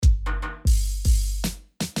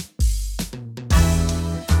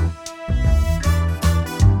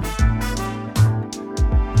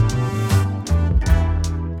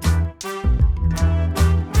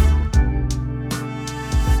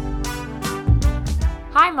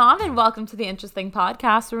Hi, Mom, and welcome to the Interesting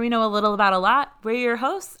Podcast, where we know a little about a lot. We're your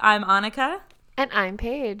hosts. I'm Anneke. And I'm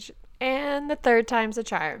Paige. And the third time's a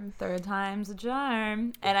charm. Third time's a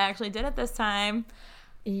charm. And I actually did it this time.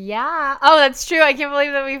 Yeah. Oh, that's true. I can't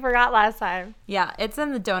believe that we forgot last time. Yeah, it's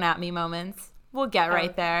in the don't at me moments. We'll get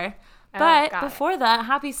right there. But before that,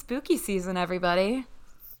 happy spooky season, everybody.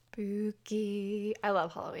 Spooky. I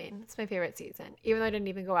love Halloween. It's my favorite season. Even though I didn't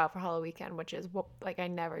even go out for Halloween weekend, which is like I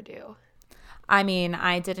never do. I mean,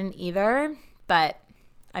 I didn't either, but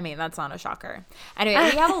I mean, that's not a shocker.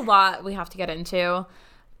 Anyway, we have a lot we have to get into,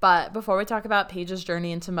 but before we talk about Paige's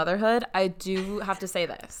journey into motherhood, I do have to say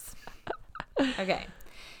this. Okay,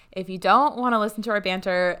 if you don't want to listen to our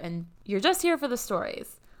banter and you're just here for the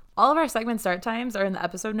stories, all of our segment start times are in the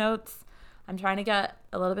episode notes. I'm trying to get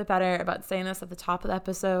a little bit better about saying this at the top of the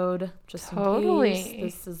episode, just in case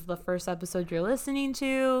this is the first episode you're listening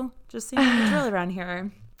to, just so you know the drill around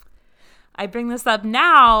here. I bring this up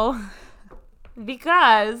now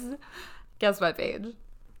because, guess what, Paige?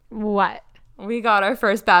 What? We got our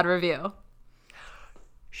first bad review.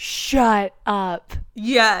 Shut up.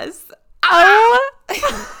 Yes. Oh.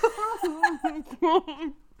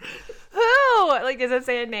 Who? Like, does it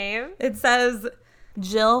say a name? It says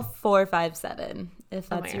Jill457, if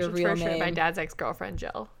that's your real name. Sure my dad's ex-girlfriend,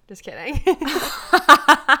 Jill. Just kidding.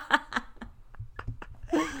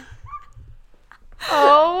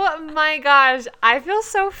 Oh my gosh, I feel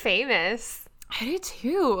so famous. I do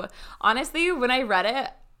too. Honestly, when I read it,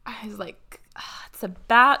 I was like, it's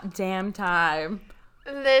about damn time.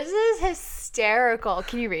 This is hysterical.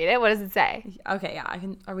 Can you read it? What does it say? Okay, yeah, I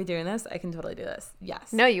can. Are we doing this? I can totally do this.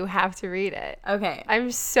 Yes. No, you have to read it. Okay.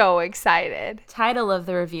 I'm so excited. Title of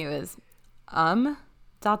the review is Oh my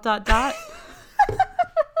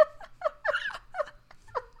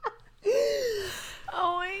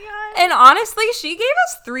god. And honestly, she gave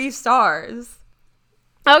us 3 stars.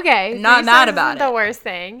 Okay. Not mad about it. The worst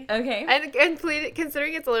thing. Okay. And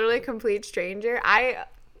considering it's literally a complete stranger,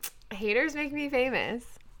 haters make me famous.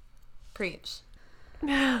 Preach.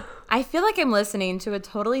 I feel like I'm listening to a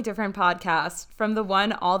totally different podcast from the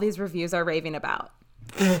one all these reviews are raving about.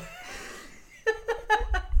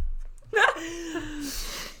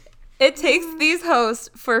 It takes these hosts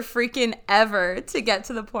for freaking ever to get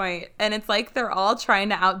to the point, and it's like they're all trying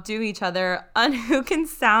to outdo each other on who can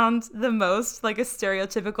sound the most like a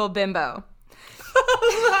stereotypical bimbo.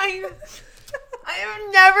 I have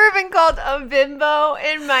never been called a bimbo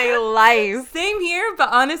in my life. Same here, but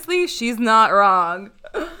honestly, she's not wrong.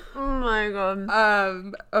 Oh my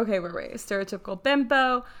god. Okay, wait. Stereotypical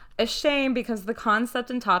bimbo. A shame because the concept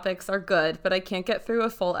and topics are good, but I can't get through a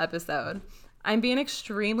full episode. I'm being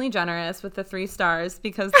extremely generous with the 3 stars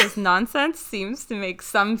because this nonsense seems to make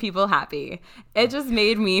some people happy. It just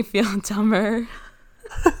made me feel dumber.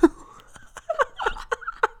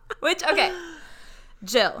 Which, okay.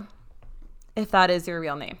 Jill, if that is your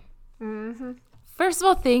real name. Mm-hmm. First of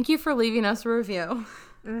all, thank you for leaving us a review.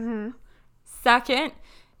 Mm-hmm. Second,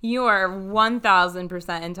 you are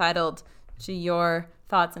 1,000% entitled to your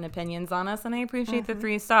thoughts and opinions on us, and I appreciate the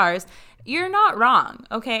 3 stars. You're not wrong,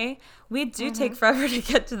 okay? We do take forever to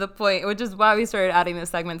get to the point, which is why we started adding the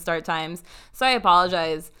segment start times. So I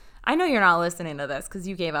apologize. I know you're not listening to this because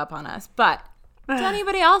you gave up on us, but to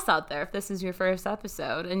anybody else out there, if this is your first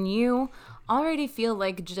episode and you already feel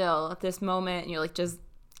like Jill at this moment and you're like, just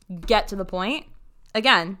get to the point,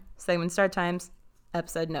 again, segment start times,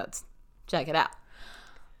 episode notes. Check it out.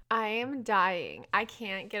 I am dying. I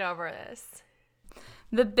can't get over this.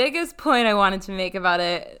 The biggest point I wanted to make about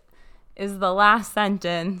it is the last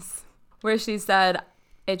sentence where she said,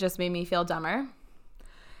 it just made me feel dumber.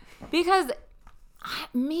 Because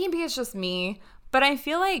maybe it's just me, but I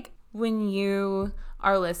feel like when you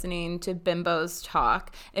are listening to bimbos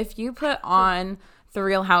talk, if you put on The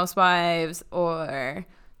Real Housewives or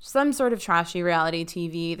some sort of trashy reality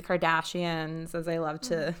TV, the Kardashians, as I love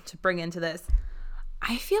to bring into this,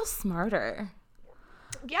 I feel smarter.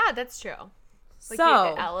 Yeah, that's true. Like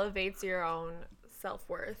it elevates your own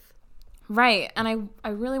self-worth. Right. And I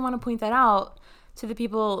really want to point that out to the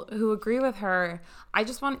people who agree with her. I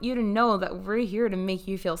just want you to know that we're here to make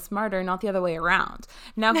you feel smarter, not the other way around.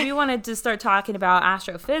 Now, if we wanted to start talking about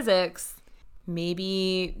astrophysics,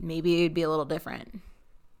 maybe it'd be a little different.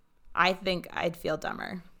 I think I'd feel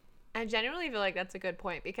dumber. I genuinely feel like that's a good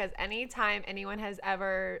point because anytime anyone has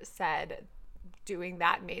ever said doing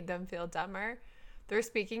that made them feel dumber, they're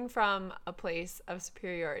speaking from a place of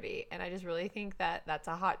superiority, and I just really think that that's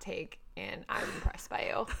a hot take, and I'm impressed by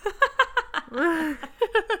you.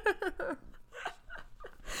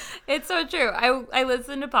 It's so true. I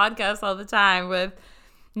listen to podcasts all the time with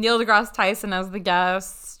Neil deGrasse Tyson as the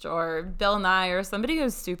guest or Bill Nye or somebody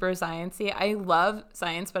who's super sciencey. I love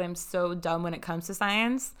science, but I'm so dumb when it comes to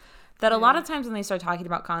science that a lot of times when they start talking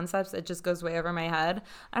about concepts, it just goes way over my head.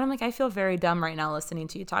 And I'm like, I feel very dumb right now listening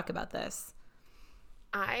to you talk about this.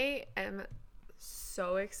 I am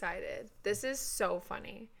so excited. This is so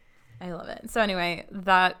funny. I love it. So anyway,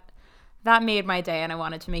 that made my day, and I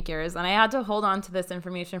wanted to make yours. And I had to hold on to this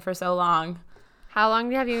information for so long. How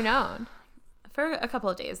long have you known? For a couple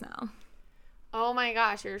of days now. Oh my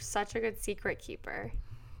gosh, you're such a good secret keeper.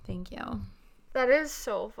 Thank you. That is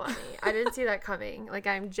so funny. I didn't see that coming. Like,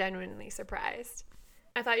 I'm genuinely surprised.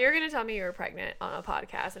 I thought you were going to tell me you were pregnant on a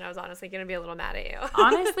podcast, and I was honestly going to be a little mad at you.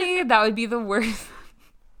 Honestly, that would be the worst.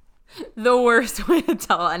 The worst way to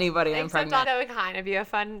tell anybody I'm pregnant. Except that would kind of be a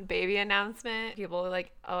fun baby announcement. People are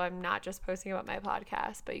like, oh, I'm not just posting about my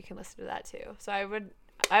podcast, but you can listen to that too. So I would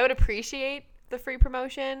appreciate the free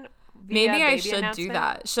promotion. Maybe I should do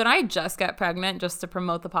that. Should I just get pregnant just to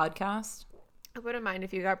promote the podcast? I wouldn't mind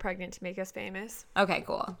if you got pregnant to make us famous. Okay,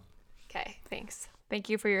 cool. Okay, thanks. Thank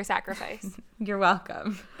you for your sacrifice. You're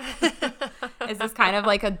welcome. Is this kind of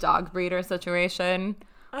like a dog breeder situation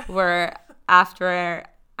where after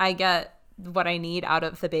I get what I need out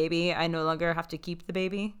of the baby, I no longer have to keep the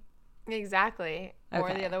baby? Exactly. Or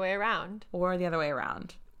Okay. the other way around.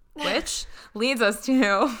 Which leads us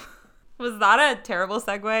to... Was that a terrible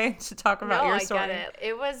segue to talk about your story? No, I get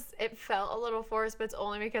it. It felt a little forced, but it's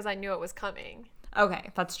only because I knew it was coming.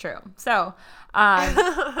 Okay, that's true. So,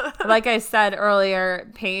 like I said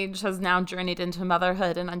earlier, Paige has now journeyed into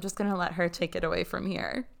motherhood, and I'm just going to let her take it away from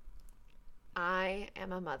here. I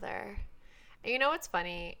am a mother. And you know what's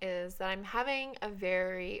funny is that I'm having a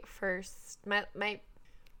very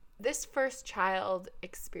this first child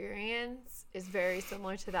experience is very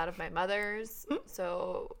similar to that of my mother's.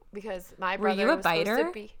 So, because my brother was supposed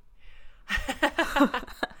to be...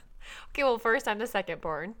 Okay, well, first I'm the second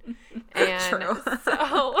born. And True.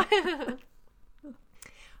 So...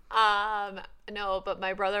 no, but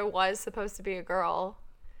my brother was supposed to be a girl.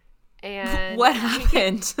 And what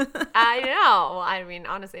happened? I know. I mean,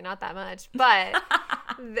 honestly, not that much. But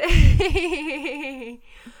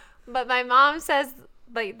but my mom says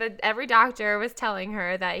like that every doctor was telling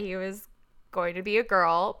her that he was going to be a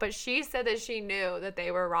girl, but she said that she knew that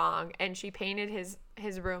they were wrong, and she painted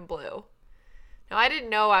his room blue. Now, I didn't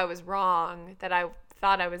know I was wrong, that I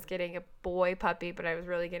thought I was getting a boy puppy, but I was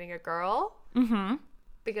really getting a girl. Mm-hmm.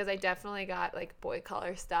 Because I definitely got like boy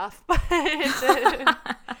color stuff.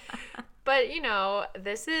 But, you know,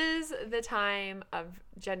 this is the time of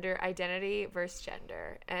gender identity versus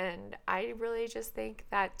gender. And I really just think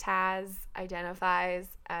that Taz identifies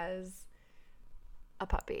as a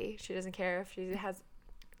puppy. She doesn't care if she has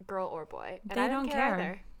girl or boy. And They I don't care care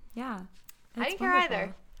either. Yeah. I didn't care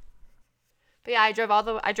either. But yeah, I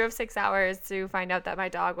drove 6 hours to find out that my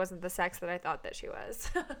dog wasn't the sex that I thought that she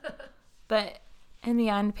was. But in the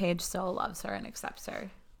end, Paige still loves her and accepts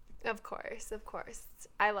her. Of course.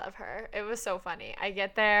 I love her. It was so funny. I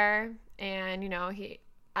get there, and, you know,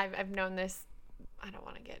 I've known this. I don't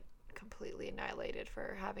want to get completely annihilated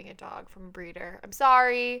for having a dog from a breeder. I'm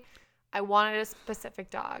sorry. I wanted a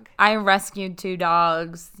specific dog. I rescued 2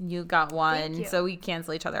 dogs. You got one. Thank you. So we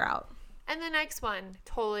cancel each other out. And the next one,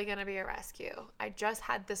 totally going to be a rescue. I just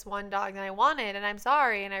had this one dog that I wanted, and I'm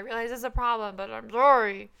sorry, and I realize it's a problem, but I'm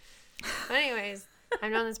sorry. But anyways,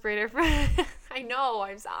 I've known this breeder for... I know,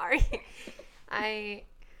 I'm sorry. I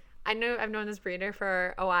know I've known this breeder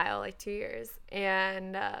for a while, like 2 years.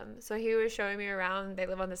 And so he was showing me around. They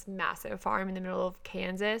live on this massive farm in the middle of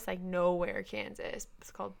Kansas, like nowhere, Kansas.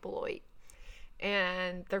 It's called Beloit.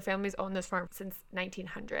 And their family's owned this farm since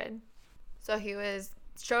 1900. So he was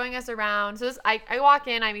showing us around. So I walk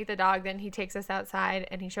in, I meet the dog, then he takes us outside,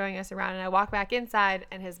 and he's showing us around. And I walk back inside,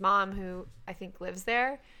 and his mom, who I think lives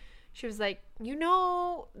there, she was like, you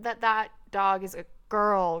know that dog is a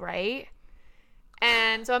girl, right?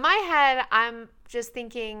 And so in my head, I'm just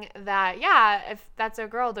thinking that, yeah, if that's a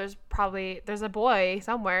girl, there's a boy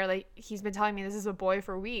somewhere. Like, he's been telling me this is a boy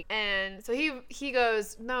for weeks. And so he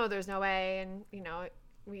goes, no, there's no way. And, you know,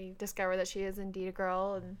 we discover that she is indeed a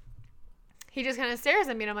girl. And he just kind of stares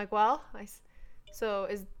at me, and I'm like, well, so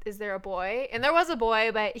is there a boy? And there was a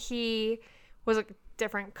boy, but he was a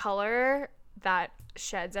different color that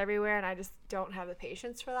sheds everywhere, and I just don't have the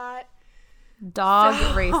patience for that. Dog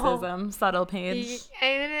racism, subtle Paige.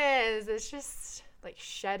 And it is. It's just like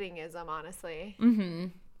sheddingism, honestly. Mm-hmm.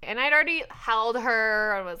 And I'd already held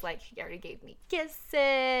her and was like, she already gave me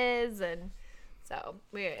kisses, and so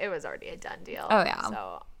it was already a done deal. Oh yeah.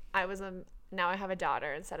 So now I have a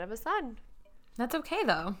daughter instead of a son. That's okay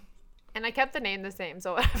though. And I kept the name the same,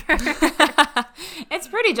 so whatever. It's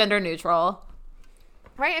pretty gender neutral.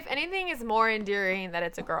 Right? If anything, it's more endearing that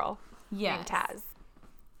it's a girl Yes. named Taz.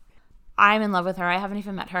 I'm in love with her. I haven't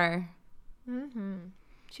even met her. Mm-hmm.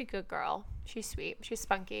 She's a good girl. She's sweet. She's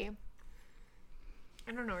spunky.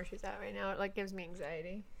 I don't know where she's at right now. It like gives me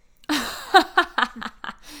anxiety.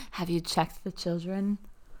 Have you checked the children?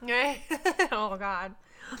 Oh God.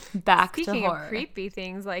 Back Speaking to horror. of creepy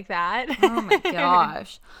things like that. Oh my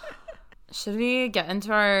gosh. Should we get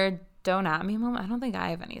into our don't at me moment? I don't think I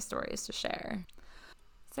have any stories to share.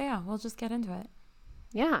 So yeah, we'll just get into it.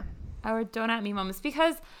 Yeah. Our don't at me moments,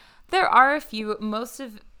 because there are a few. Most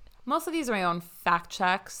of these are my own fact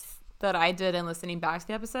checks that I did in listening back to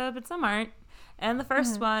the episode, but some aren't. And the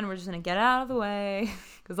first one, we're just going to get out of the way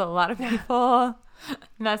because a lot of people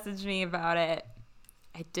messaged me about it.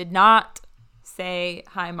 I did not say,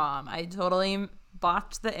 hi, Mom. I totally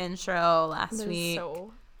botched the intro last week.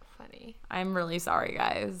 So funny. I'm really sorry,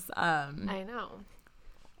 guys. I know.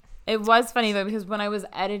 It was funny, though, because when I was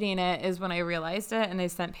editing it is when I realized it, and I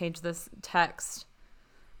sent Paige this text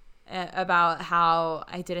about how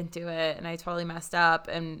I didn't do it, and I totally messed up,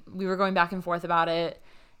 and we were going back and forth about it.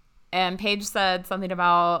 And Paige said something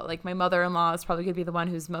about, like, my mother-in-law is probably going to be the one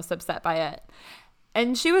who's most upset by it.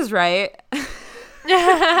 And she was right. So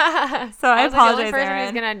I apologize, the only person Erin.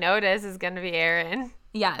 who's going to notice is going to be Erin.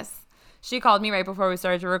 Yes. She called me right before we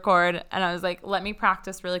started to record, and I was like, let me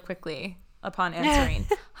practice really quickly upon answering.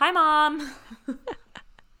 Hi, Mom.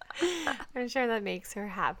 I'm sure that makes her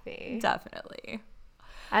happy. Definitely.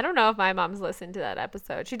 I don't know if my mom's listened to that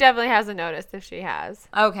episode. She definitely hasn't noticed if she has.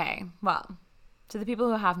 Okay. Well, to the people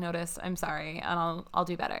who have noticed, I'm sorry, and I'll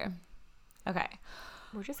do better. Okay.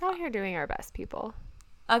 We're just out here doing our best, people.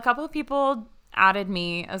 A couple of people added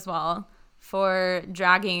me as well for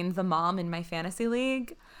dragging the mom in my fantasy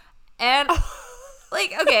league. And,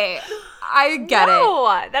 like, okay, I get it. No,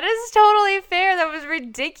 that is totally fair. That was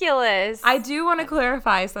ridiculous. I do want to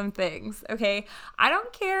clarify some things, okay? I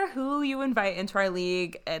don't care who you invite into our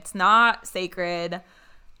league. It's not sacred.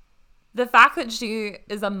 The fact that she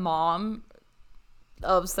is a mom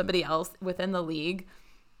of somebody else within the league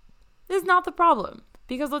is not the problem.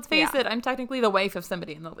 Because let's face it, I'm technically the wife of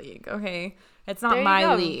somebody in the league, okay? It's not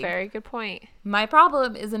my league. Very good point. My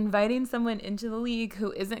problem is inviting someone into the league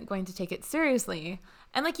who isn't going to take it seriously.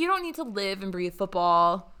 And, like, you don't need to live and breathe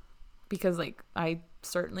football because, like, I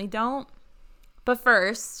certainly don't. But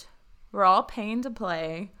first, we're all paying to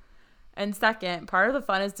play. And second, part of the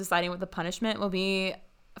fun is deciding what the punishment will be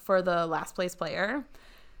for the last place player.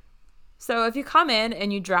 So if you come in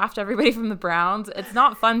and you draft everybody from the Browns, it's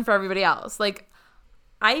not fun for everybody else. Like,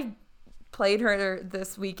 I played her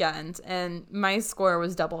this weekend, and my score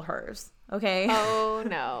was double hers, okay? Oh,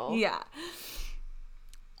 no. Yeah.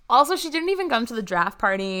 Also, she didn't even come to the draft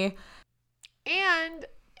party. And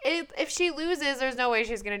if she loses, there's no way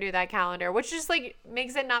she's going to do that calendar, which just, like,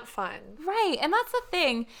 makes it not fun. Right, and that's the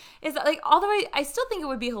thing, is that, like, although I still think it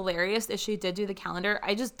would be hilarious if she did do the calendar,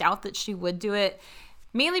 I just doubt that she would do it.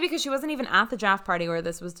 Mainly because she wasn't even at the draft party where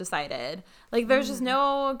this was decided. Like, there's just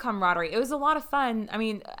no camaraderie. It was a lot of fun. I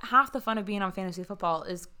mean, half the fun of being on fantasy football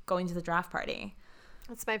is going to the draft party.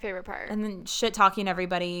 That's my favorite part. And then shit-talking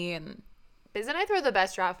everybody. And Biz and I throw the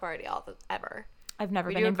best draft party ever. I've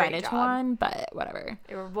never been invited to one, but whatever.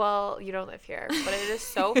 Well, you don't live here. But it is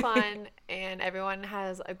so fun, and everyone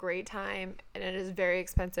has a great time. And it is very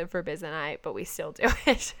expensive for Biz and I, but we still do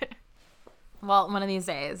it. Well, one of these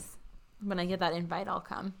days, when I get that invite, I'll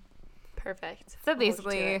come. Perfect. So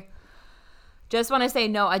basically, just want to say,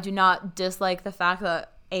 no, I do not dislike the fact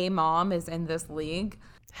that a mom is in this league.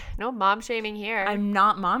 No mom shaming here. I'm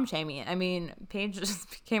not mom shaming. I mean, Paige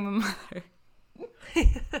just became a mother.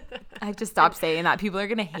 I have to stop saying that. People are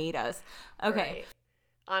going to hate us. Okay.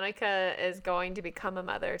 Right. Anneke is going to become a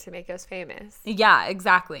mother to make us famous. Yeah,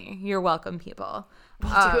 exactly. You're welcome, people.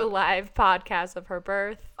 We'll do a live podcast of her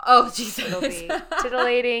birth. Oh, Jesus. It'll be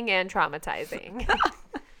titillating and traumatizing.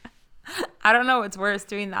 I don't know what's worse,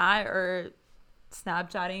 doing that or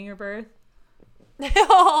Snapchatting your birth.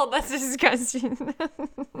 Oh, that's disgusting.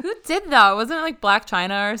 Who did that? Wasn't it like Black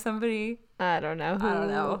China or somebody? I don't know. I don't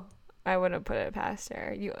know. I wouldn't put it past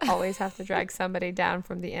her. You always have to drag somebody down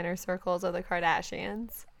from the inner circles of the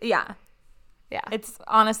Kardashians. Yeah. Yeah. It's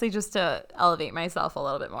honestly just to elevate myself a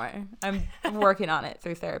little bit more. I'm working on it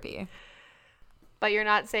through therapy. But you're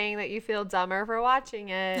not saying that you feel dumber for watching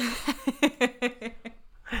it.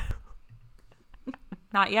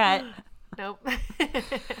 Not yet. Nope.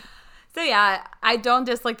 So yeah, I don't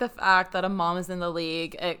dislike the fact that a mom is in the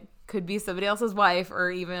league. It could be somebody else's wife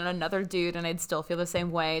or even another dude, and I'd still feel the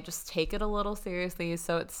same way. Just take it a little seriously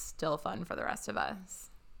so it's still fun for the rest of us.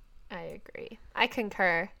 I agree. I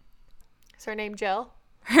concur. Is her name Jill?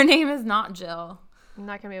 Her name is not Jill. I'm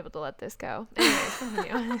not going to be able to let this go. Anyways,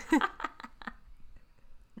 continue.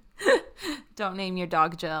 Don't name your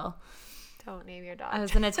dog Jill. Don't name your dog. I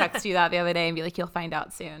was going to text you that the other day and be like, you'll find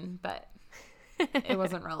out soon, but it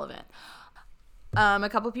wasn't relevant. A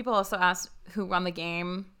couple people also asked who won the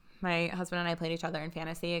game. My husband and I played each other in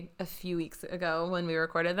fantasy a few weeks ago when we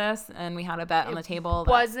recorded this, and we had a bet on the table.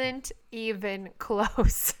 Wasn't even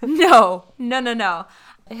close. No.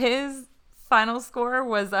 His final score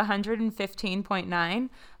was 115.9.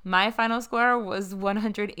 My final score was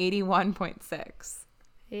 181.6.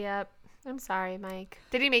 Yep. I'm sorry, Mike.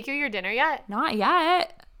 Did he make you your dinner yet? Not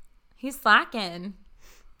yet. He's slacking.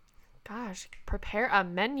 Gosh, prepare a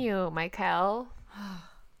menu, Michael.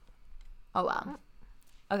 Oh, well.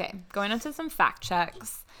 Okay, going into some fact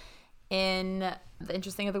checks. In the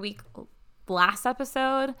Interesting of the Week last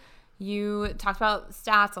episode, you talked about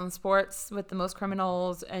stats on sports with the most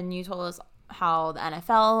criminals, and you told us how the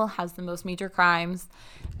NFL has the most major crimes.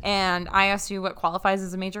 And I asked you what qualifies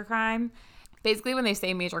as a major crime. Basically, when they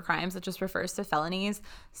say major crimes, it just refers to felonies.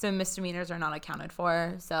 So misdemeanors are not accounted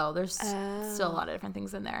for. So there's still a lot of different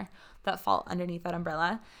things in there that fall underneath that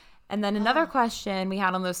umbrella. And then another question we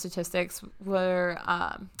had on those statistics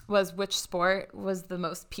was which sport was the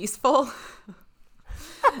most peaceful?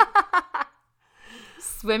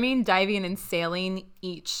 Swimming, diving, and sailing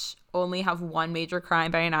each only have one major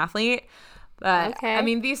crime by an athlete. But, okay. I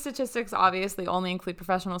mean, these statistics obviously only include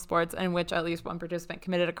professional sports in which at least one participant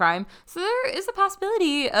committed a crime. So there is a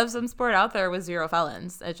possibility of some sport out there with 0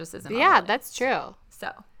 felons. It just isn't. Yeah, that's true.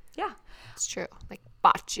 So, yeah. It's true. Like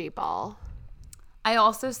bocce ball. I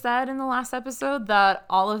also said in the last episode that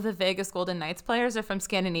all of the Vegas Golden Knights players are from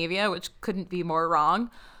Scandinavia, which couldn't be more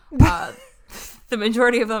wrong. The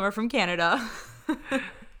majority of them are from Canada.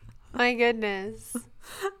 My goodness.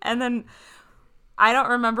 And then I don't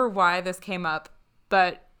remember why this came up,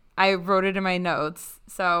 but I wrote it in my notes.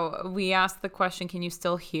 So we asked the question, can you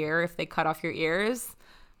still hear if they cut off your ears?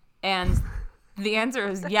 And the answer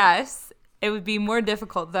is yes. It would be more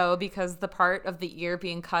difficult, though, because the part of the ear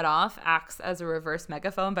being cut off acts as a reverse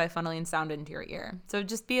megaphone by funneling sound into your ear. So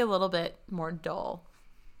just be a little bit more dull.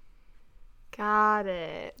 Got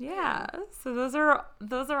it. Yeah. So those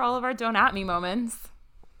are all of our don't at me moments.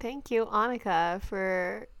 Thank you, Anneke,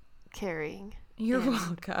 for caring. You're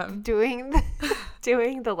welcome. Doing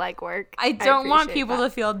the legwork. I don't want people to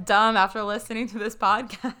feel dumb after listening to this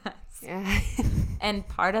podcast. Yeah. And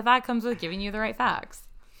part of that comes with giving you the right facts.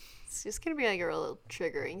 It's just going to be like a real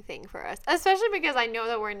triggering thing for us, especially because I know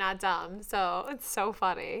that we're not dumb. So it's so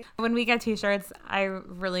funny. When we get t-shirts, I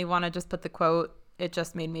really want to just put the quote, "It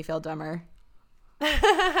just made me feel dumber."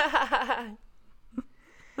 I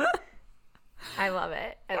love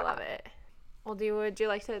it. I love it. Well, would you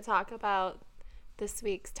like to talk about this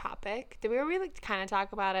week's topic? Did we really kind of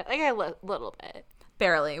talk about it? Like a little bit.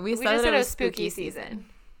 Barely. We said it was spooky season.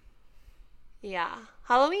 Yeah.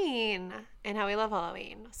 Halloween and how we love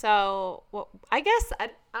Halloween. So I guess I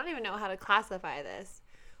don't even know how to classify this.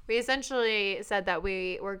 We essentially said that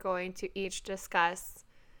we were going to each discuss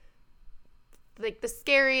like the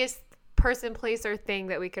scariest person, place, or thing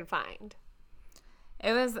that we could find.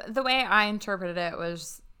 It was, the way I interpreted it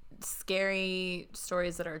was scary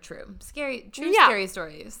stories that are true. Scary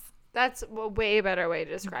stories. That's a way better way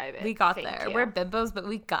to describe it. We got there. We're bimbos, but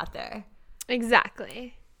we got there.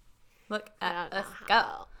 Exactly. Look at us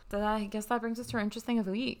go. So I guess that brings us to our interesting of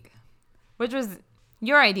the week, which was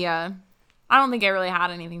your idea. I don't think I really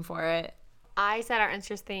had anything for it. I said our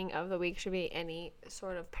interesting of the week should be any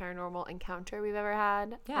sort of paranormal encounter we've ever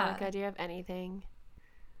had. Yeah. Anneke, do you have anything?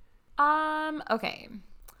 Okay.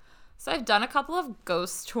 So I've done a couple of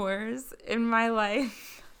ghost tours in my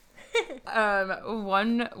life.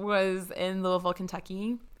 One was in Louisville,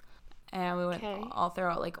 Kentucky, and we went all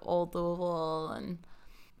throughout like old Louisville, and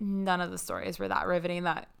none of the stories were that riveting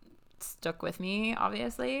that stuck with me,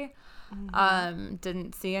 obviously. Mm-hmm.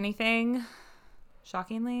 Didn't see anything,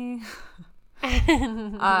 shockingly.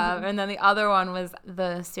 And then the other one was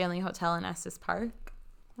the Stanley Hotel in Estes Park,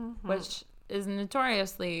 which is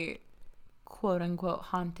notoriously quote-unquote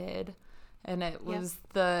haunted. And it was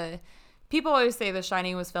people always say The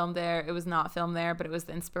Shining was filmed there. It was not filmed there, but it was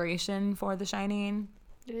the inspiration for The Shining.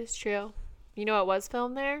 It is true. You know what was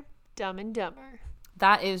filmed there? Dumb and Dumber.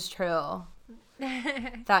 That is true.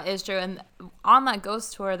 That is true. And on that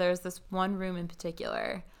ghost tour, there's this one room in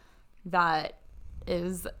particular that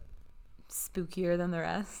is spookier than the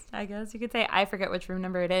rest, I guess you could say. I forget which room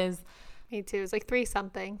number it is. Me too. It's like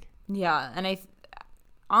 3-something. Yeah. And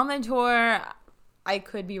on the tour, I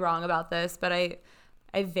could be wrong about this, but I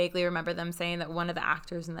I vaguely remember them saying that one of the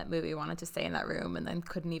actors in that movie wanted to stay in that room and then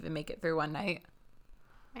couldn't even make it through one night.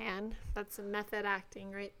 Man, that's some method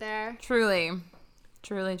acting right there. Truly.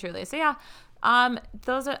 Truly, truly. So yeah,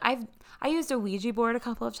 those are, I used a Ouija board a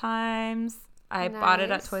couple of times. I bought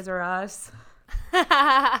it at Toys R Us. But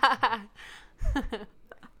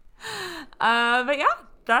yeah,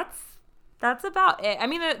 that's about it. I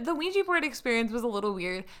mean, the Ouija board experience was a little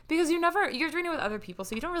weird because you're doing it with other people,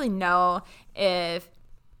 so you don't really know if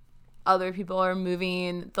other people are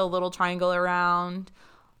moving the little triangle around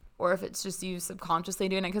or if it's just you subconsciously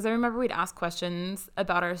doing it. Because I remember we'd ask questions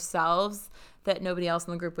about ourselves that nobody else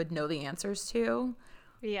in the group would know the answers to.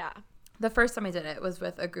 Yeah. The first time I did it was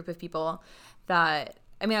with a group of people that,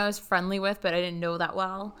 I mean, I was friendly with, but I didn't know that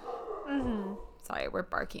well. Mm-hmm. Sorry, we're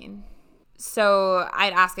barking. So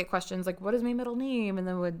I'd ask it questions like, what is my middle name? And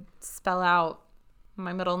then would spell out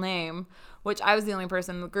my middle name, which I was the only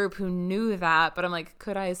person in the group who knew that. But I'm like,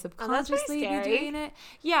 could I subconsciously be doing it?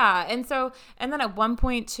 Yeah. And then at one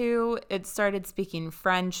point, too, it started speaking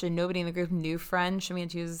French and nobody in the group knew French. And we had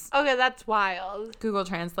to use Okay, that's wild. Google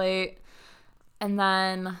Translate. And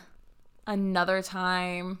then another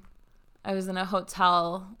time I was in a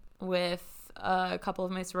hotel with a couple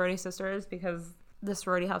of my sorority sisters because the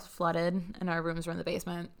sorority house flooded and our rooms were in the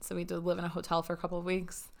basement. So we had to live in a hotel for a couple of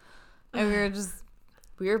weeks. And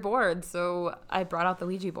we were bored. So I brought out the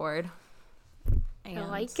Ouija board. And I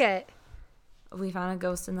like it. we found a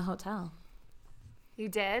ghost in the hotel. You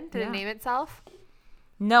did? Did it name itself?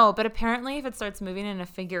 No, but apparently if it starts moving in a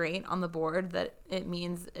figure 8 on the board, that it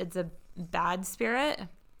means it's a bad spirit.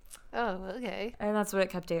 Oh, okay. And that's what it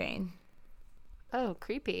kept doing. Oh,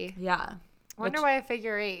 creepy. Yeah. I wonder why a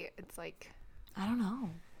figure 8. It's like... I don't know.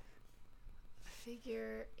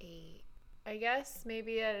 Figure 8. I guess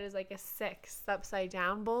maybe it is like a 6 upside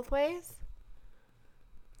down both ways.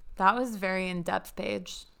 That was very in-depth,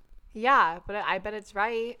 Paige. Yeah, but I bet it's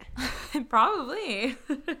right. Probably.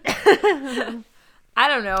 I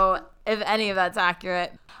don't know if any of that's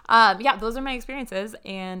accurate. Yeah, those are my experiences,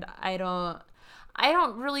 and I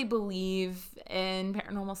don't really believe in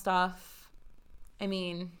paranormal stuff. I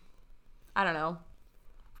mean, I don't know.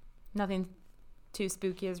 Nothing too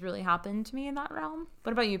spooky has really happened to me in that realm.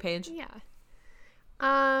 What about you, Paige? Yeah.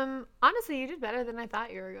 Honestly, you did better than I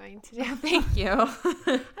thought you were going to do. Thank you. I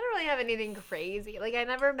don't really have anything crazy. Like, I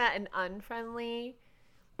never met an unfriendly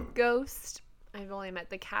ghost. I've only met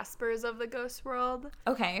the Caspers of the ghost world.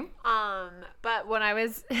 Okay. But when I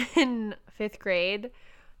was in 5th grade,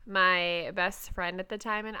 my best friend at the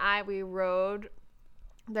time and we rode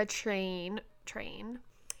the train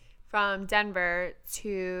from Denver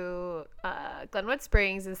to Glenwood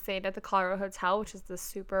Springs and stayed at the Colorado Hotel, which is the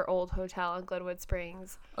super old hotel in Glenwood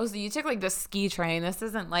Springs. Oh, so you took like the ski train. This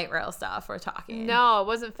isn't light rail stuff we're talking. No, it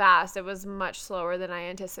wasn't fast. It was much slower than I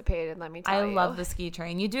anticipated, let me tell you. I love the ski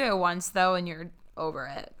train. You do it once, though, and you're over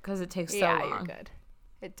it because it takes so long. Yeah, you're good.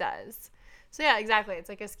 It does. So, yeah, exactly. It's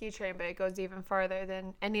like a ski train, but it goes even farther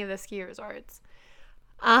than any of the ski resorts.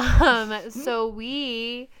 So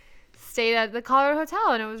we stayed at the Colorado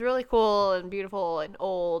Hotel, and it was really cool and beautiful and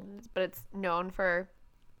old, but it's known for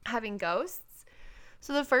having ghosts.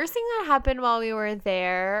 So the first thing that happened while we were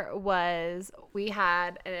there was we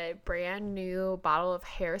had a brand new bottle of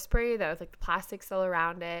hairspray that was like the plastic still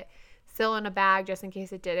around it, still in a bag just in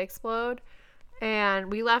case it did explode.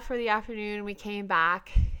 And we left for the afternoon. We came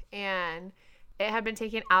back, and it had been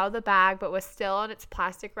taken out of the bag but was still in its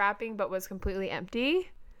plastic wrapping but was completely empty.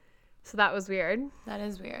 So that was weird. That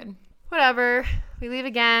is weird. Whatever. We leave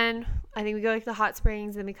again. I think we go like the hot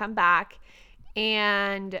springs, then we come back,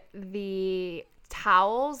 and the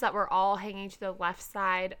towels that were all hanging to the left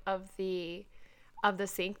side of the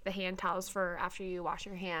sink, the hand towels for after you wash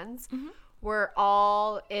your hands, were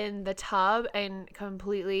all in the tub and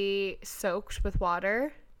completely soaked with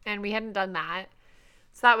water, and we hadn't done that.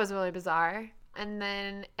 So that was really bizarre. And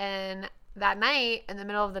then that night, in the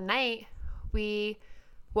middle of the night, we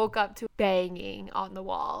woke up to banging on the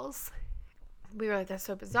walls. We were like, that's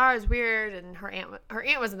so bizarre, it's weird. And her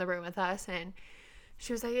aunt was in the room with us, and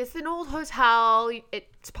she was like, it's an old hotel,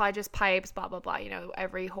 it's probably just pipes, blah blah blah,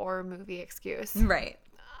 every horror movie excuse, Right.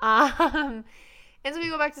 And so we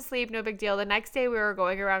go back to sleep, no big deal. The next day we were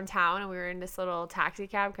going around town, and we were in this little taxi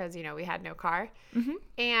cab because we had no car.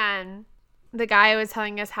 And the guy was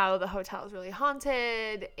telling us how the hotel is really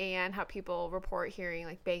haunted and how people report hearing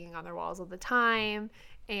like banging on their walls all the time.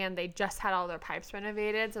 And they just had all their pipes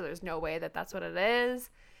renovated, so there's no way that that's what it is.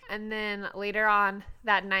 And then later on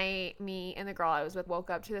that night, me and the girl I was with woke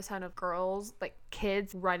up to the sound of girls, like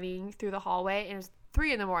kids running through the hallway. And it was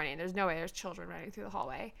 3 a.m. There's no way there's children running through the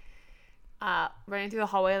hallway. running through the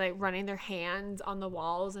hallway, like running their hands on the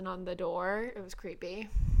walls and on the door. It was creepy.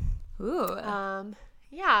 Ooh.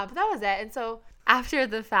 Yeah, but that was it. And so after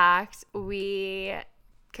the fact, we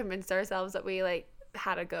convinced ourselves that we like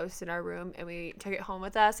had a ghost in our room, and we took it home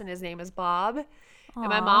with us, and his name is Bob. Aww. And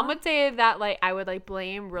my mom would say that like I would like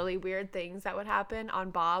blame really weird things that would happen on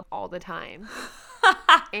Bob all the time.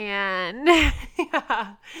 And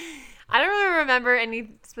yeah. I don't really remember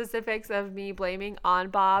any specifics of me blaming on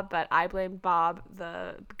Bob, but I blamed Bob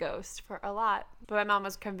the ghost for a lot. But my mom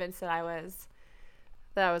was convinced that I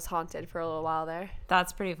was haunted for a little while there.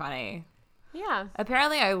 That's pretty funny. Yeah.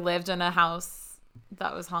 Apparently I lived in a house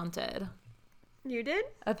that was haunted. You did?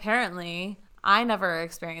 Apparently. I never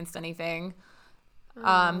experienced anything.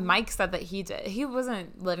 Mike said that he did. He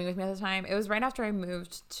wasn't living with me at the time. It was right after I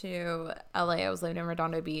moved to LA. I was living in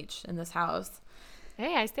Redondo Beach in this house.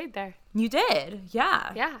 Hey, I stayed there. You did?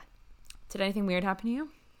 Yeah. Yeah. Did anything weird happen to you?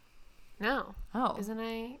 No. Oh. Isn't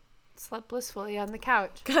I slept blissfully on the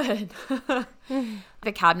couch. Good.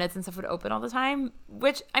 The cabinets and stuff would open all the time,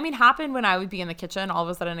 which, I mean, happened when I would be in the kitchen. All of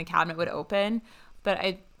a sudden a cabinet would open, but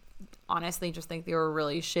I honestly just think they were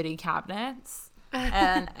really shitty cabinets.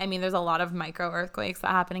 And I mean, there's a lot of micro earthquakes that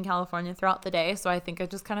happen in California throughout the day, so I think I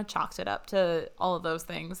just kind of chalked it up to all of those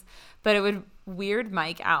things. But it would weird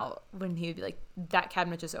Mike out when he would be like, that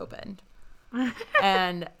cabinet just opened.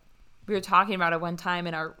 And we were talking about it one time,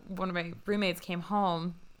 and one of my roommates came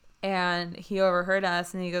home, and he overheard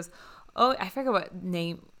us, and he goes, oh, I forget what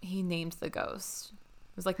name he named the ghost.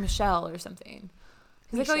 It was like Michelle or something.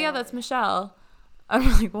 He's like, oh yeah, that's Michelle.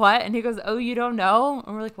 I'm like, what? And he goes, oh, you don't know?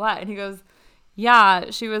 And we're like, what? And he goes,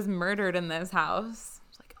 yeah, she was murdered in this house. I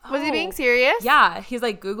was like, oh. Was he being serious? Yeah. He's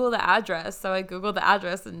like, Google the address. So I Googled the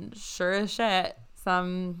address, and sure as shit,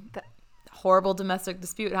 some horrible domestic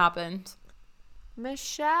dispute happened.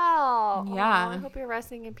 Michelle. Yeah. Oh, I hope you're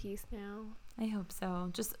resting in peace now. I hope so.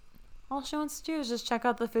 Just all she wants to do is just check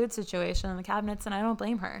out the food situation in the cabinets, and I don't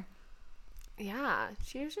blame her. Yeah.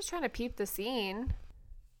 She was just trying to peep the scene.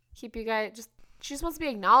 Keep you guys just, she just wants to be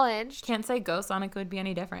acknowledged. Can't say Ghost Anneke would be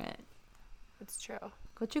any different. That's true.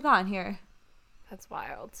 What you got in here? That's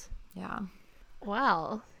wild. Yeah.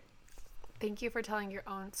 Well, thank you for telling your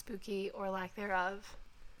own spooky or lack thereof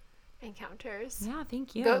encounters. Yeah,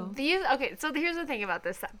 thank you. Okay, so here's the thing about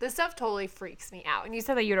this stuff. This stuff totally freaks me out. And you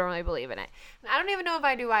said that you don't really believe in it. And I don't even know if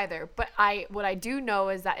I do either. But what I do know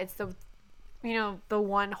is that it's the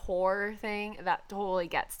one horror thing that totally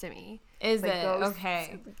gets to me. Is like it? Ghosts,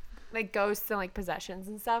 okay. Like ghosts and like possessions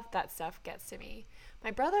and stuff. That stuff gets to me. My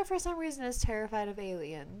brother, for some reason, is terrified of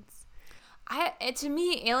aliens. To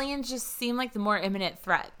me, aliens just seem like the more imminent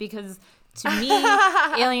threat, because to me,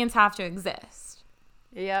 aliens have to exist.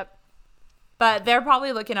 Yep. But they're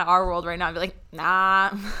probably looking at our world right now and be like, nah,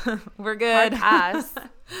 we're good. Pass.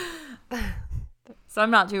 So I'm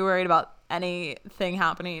not too worried about anything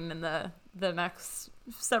happening in the next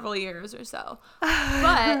several years or so.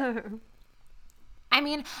 But, I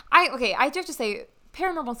mean, I do have to say,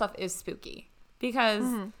 paranormal stuff is spooky. Because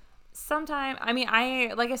sometimes, I mean,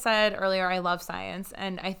 like I said earlier, I love science,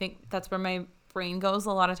 and I think that's where my brain goes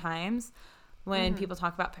a lot of times when people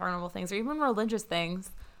talk about paranormal things or even religious things.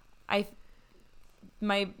 I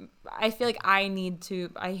feel like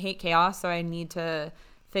I hate chaos, so I need to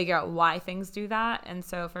figure out why things do that. And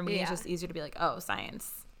so for me, it's just easier to be like, oh,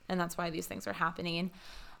 science, and that's why these things are happening.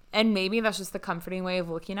 And maybe that's just the comforting way of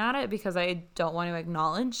looking at it, because I don't want to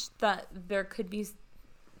acknowledge that there could be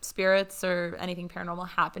spirits or anything paranormal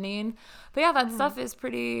happening. But yeah, that stuff is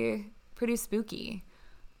pretty spooky.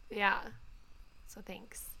 Yeah. So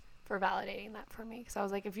thanks for validating that for me, because I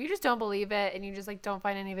was like, if you just don't believe it and you just like don't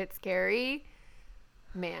find any of it scary,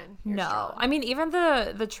 man, you're strong. I mean, even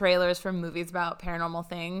the trailers for movies about paranormal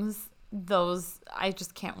things, those I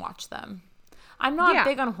just can't watch them. I'm not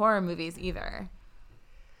big on horror movies either.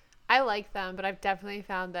 I like them, but I've definitely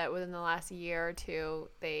found that within the last year or two,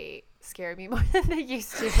 they scare me more than they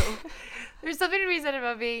used to. There's something to be said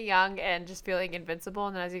about being young and just feeling invincible,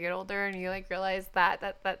 and then as you get older and you like realize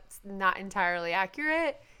that's not entirely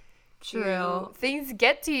accurate. True. Things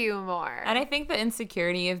get to you more. And I think the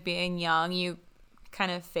insecurity of being young, you kind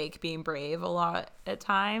of fake being brave a lot at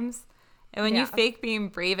times. And when you fake being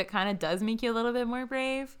brave, it kind of does make you a little bit more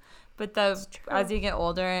brave. But as you get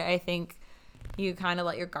older, I think you kind of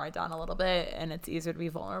let your guard down a little bit, and it's easier to be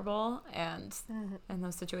vulnerable. And in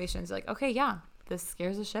those situations, you're like, okay, yeah, this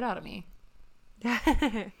scares the shit out of me.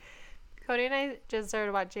 Cody and I just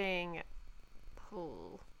started watching.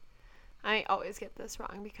 I always get this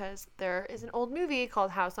wrong because there is an old movie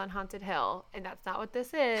called House on Haunted Hill, and that's not what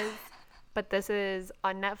this is. but this is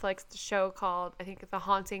on Netflix, the show called, I think, The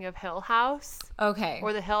Haunting of Hill House. Okay.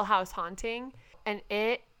 Or The Hill House Haunting. And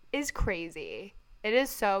it is crazy. It is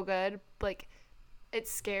so good. Like, it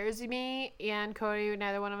scares me and Cody.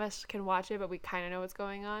 Neither one of us can watch it, but we kind of know what's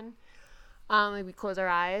going on. Like, we close our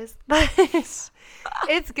eyes. But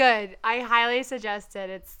it's good. I highly suggest it.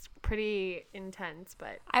 It's pretty intense,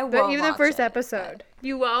 but I won't even the watch first it, episode.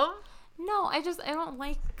 You won't? No, I don't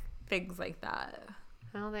like things like that.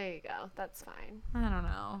 Oh, there you go. That's fine. I don't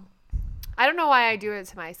know. I don't know why I do it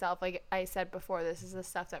to myself. Like I said before, this is the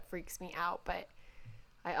stuff that freaks me out, but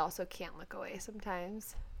I also can't look away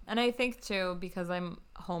sometimes. And I think, too, because I'm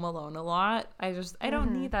home alone a lot, I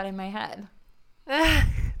don't need that in my head.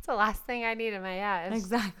 It's the last thing I need in my head.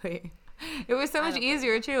 Exactly. It was so much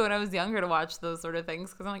easier, too, when I was younger to watch those sort of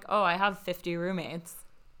things because I'm like, oh, I have 50 roommates.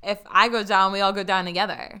 If I go down, we all go down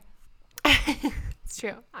together. It's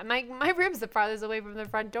true. My room's the farthest away from the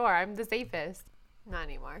front door. I'm the safest. Not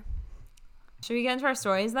anymore. Should we get into our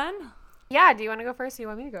stories then? Yeah. Do you want to go first or do you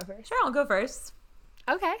want me to go first? Sure, I'll go first.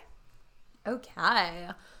 Okay.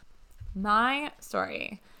 My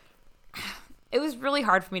story. It was really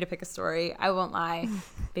hard for me to pick a story. I won't lie.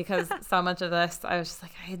 Because so much of this, I was just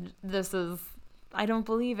like, I don't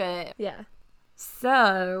believe it. Yeah.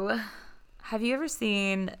 So, have you ever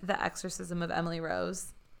seen The Exorcism of Emily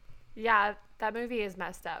Rose? Yeah, that movie is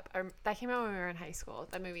messed up. That came out when we were in high school.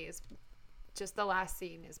 That movie is just, the last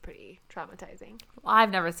scene is pretty traumatizing. Well,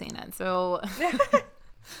 I've never seen it, so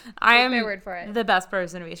I'm my word for it. The best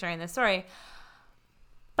person to be sharing this story.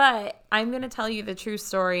 But I'm going to tell you the true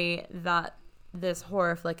story that this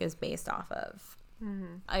horror flick is based off of.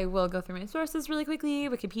 Mm-hmm. I will go through my sources really quickly.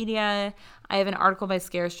 Wikipedia. I have an article by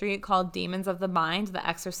Scare Street called Demons of the Mind, The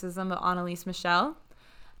Exorcism of Anneliese Michel.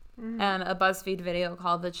 Mm-hmm. And a BuzzFeed video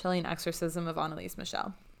called The Chilling Exorcism of Anneliese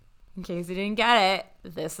Michel. In case you didn't get it,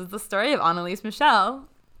 this is the story of Anneliese Michel,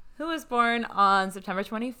 who was born on September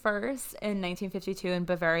 21st in 1952 in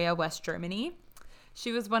Bavaria, West Germany.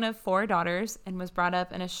 She was one of 4 daughters and was brought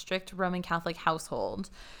up in a strict Roman Catholic household.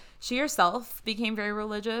 She herself became very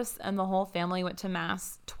religious, and the whole family went to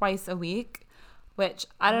Mass twice a week, which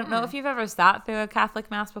I don't know if you've ever sat through a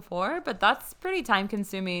Catholic Mass before, but that's pretty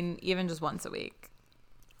time-consuming even just once a week.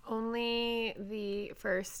 Only the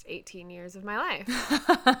first 18 years of my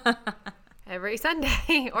life. Every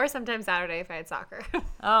Sunday or sometimes Saturday if I had soccer.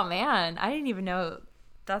 Oh, man. I didn't even know.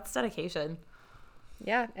 That's dedication.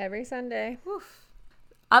 Yeah, every Sunday. Oof.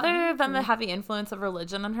 Other than the heavy influence of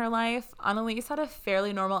religion in her life, Anneliese had a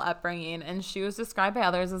fairly normal upbringing, and she was described by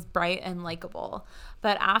others as bright and likable.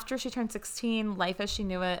 But after she turned 16, life as she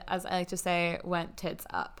knew it, as I like to say, went tits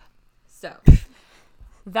up. So,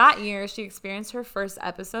 that year, she experienced her first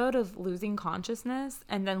episode of losing consciousness,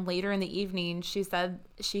 and then later in the evening, she said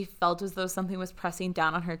she felt as though something was pressing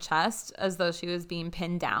down on her chest, as though she was being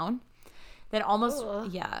pinned down. Then almost,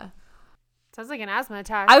 yeah. Sounds like an asthma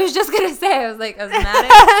attack. I was just going to say, I was like,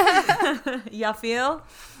 asthmatic? You feel?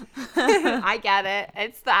 I get it.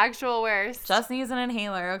 It's the actual worst. Just needs an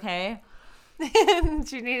inhaler, okay?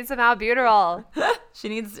 She needs some albuterol. She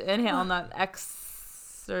needs to inhale, not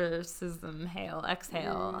exorcism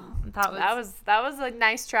exhale. That was a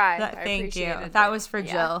nice try. Thank you. That was for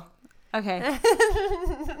Jill. Okay.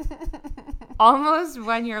 Almost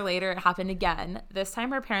 1 year later, it happened again. This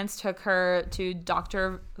time, her parents took her to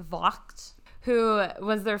Dr. Vogt, who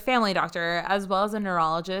was their family doctor, as well as a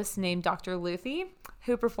neurologist named Dr. Luthi,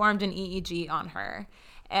 who performed an EEG on her.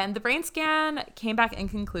 And the brain scan came back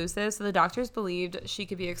inconclusive, so the doctors believed she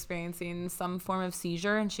could be experiencing some form of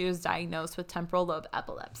seizure, and she was diagnosed with temporal lobe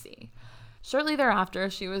epilepsy. Shortly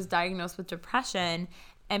thereafter, she was diagnosed with depression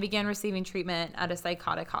and began receiving treatment at a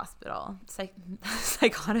psychotic hospital.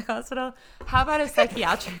 Psychotic hospital? How about a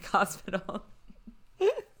psychiatric hospital?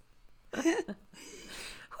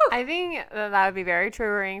 I think that would be very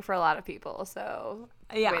triggering for a lot of people, so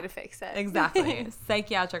yeah, way to fix it. Exactly.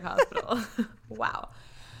 Psychiatric hospital. Wow.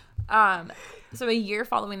 So a year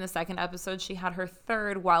following the second episode, she had her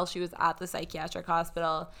third while she was at the psychiatric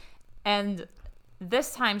hospital, and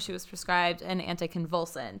this time she was prescribed an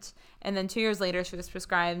anticonvulsant, and then 2 years later she was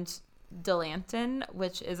prescribed Dilantin,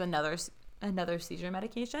 which is another seizure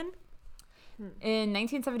medication. In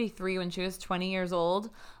 1973, when she was 20 years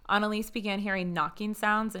old, Anneliese began hearing knocking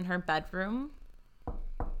sounds in her bedroom.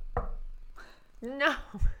 No.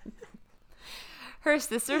 Her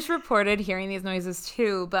sisters reported hearing these noises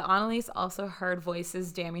too, but Anneliese also heard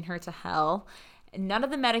voices damning her to hell. None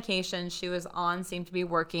of the medications she was on seemed to be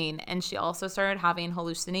working, and she also started having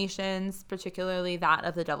hallucinations, particularly that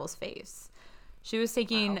of the devil's face. She was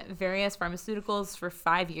taking various pharmaceuticals for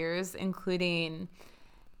 5 years, including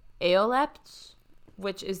Aolept,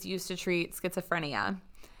 which is used to treat schizophrenia.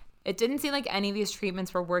 It didn't seem like any of these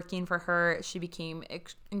treatments were working for her. She became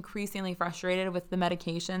increasingly frustrated with the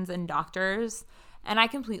medications and doctors, and I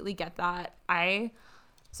completely get that.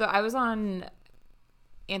 So I was on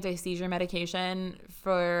anti-seizure medication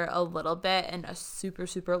for a little bit and a super,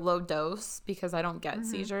 super low dose because I don't get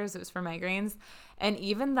seizures. It was for migraines. And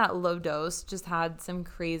even that low dose just had some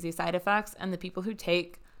crazy side effects. And the people who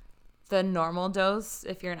take the normal dose,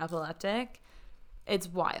 if you're an epileptic, it's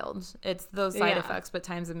wild. It's those side effects, but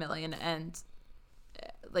times a million. And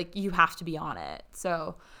like, you have to be on it.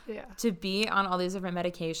 So to be on all these different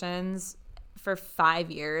medications for 5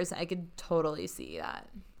 years, I could totally see that.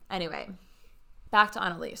 Anyway, back to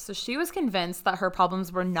Anneliese. So she was convinced that her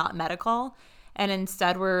problems were not medical and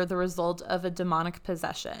instead were the result of a demonic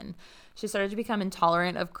possession. She started to become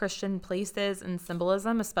intolerant of Christian places and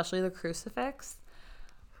symbolism, especially the crucifix.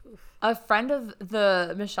 A friend of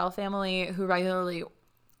the Michel family who regularly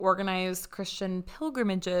organized Christian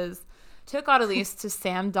pilgrimages took Anneliese to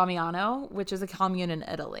San Damiano, which is a commune in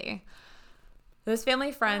Italy. This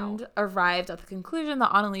family friend arrived at the conclusion that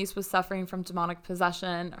Anneliese was suffering from demonic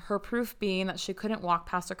possession, her proof being that she couldn't walk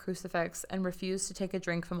past a crucifix and refused to take a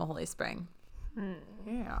drink from a holy spring.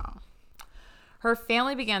 Yeah. Her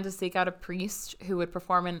family began to seek out a priest who would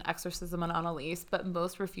perform an exorcism on Anneliese, but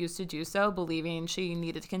most refused to do so, believing she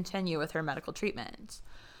needed to continue with her medical treatment.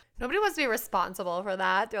 Nobody wants to be responsible for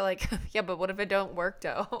that. They're like, yeah, but what if it don't work,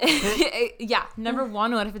 though? Yeah. Number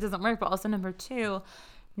one, what if it doesn't work? But also number two,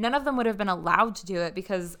 none of them would have been allowed to do it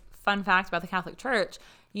because, fun fact about the Catholic Church,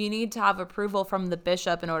 you need to have approval from the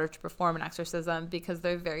bishop in order to perform an exorcism because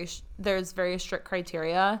there's very strict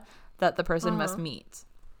criteria that the person must meet.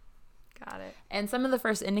 Got it. And some of the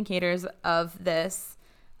first indicators of this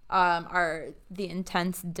are the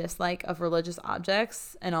intense dislike of religious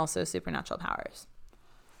objects and also supernatural powers,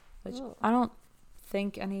 which I don't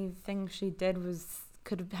think anything she did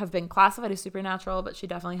could have been classified as supernatural, but she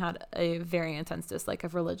definitely had a very intense dislike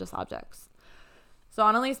of religious objects. So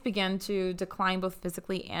Anneliese began to decline both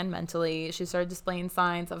physically and mentally. She started displaying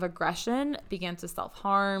signs of aggression, began to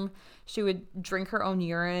self-harm. She would drink her own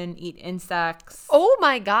urine, eat insects. Oh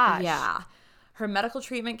my gosh. Yeah. Her medical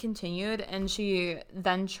treatment continued, and she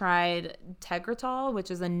then tried Tegretol, which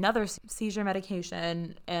is another seizure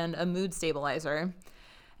medication and a mood stabilizer,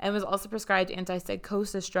 and was also prescribed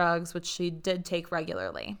antipsychosis drugs, which she did take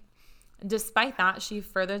regularly. Despite that, she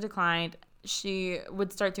further declined. She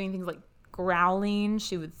would start doing things like growling,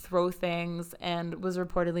 she would throw things, and was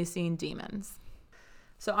reportedly seeing demons.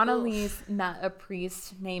 So Anneliese met a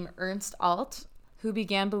priest named Ernst Alt, who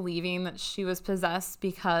began believing that she was possessed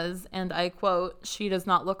because, and I quote, she does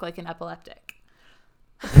not look like an epileptic.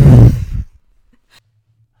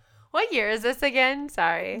 What year is this again?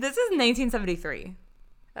 Sorry. This is 1973.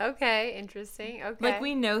 Okay, interesting. Okay. Like,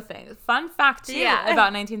 we know things. Fun fact, too,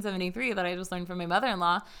 about 1973 that I just learned from my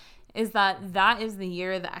mother-in-law is that is the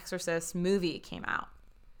year the Exorcist movie came out.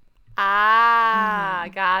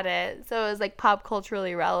 Got it. So it was like pop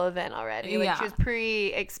culturally relevant already. Like she was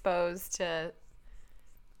pre-exposed to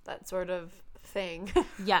that sort of thing.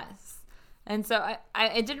 Yes. And so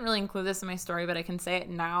I didn't really include this in my story, but I can say it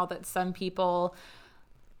now that some people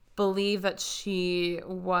believe that she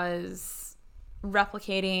was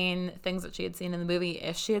replicating things that she had seen in the movie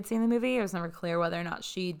if she had seen the movie. It was never clear whether or not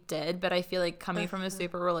she did, but I feel like coming from a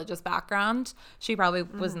super religious background, she probably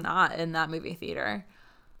was not in that movie theater.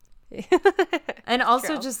 And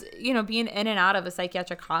also just, being in and out of a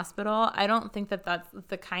psychiatric hospital, I don't think that that's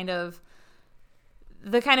the kind of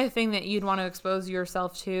thing that you'd want to expose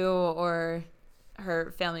yourself to or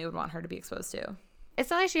her family would want her to be exposed to. It's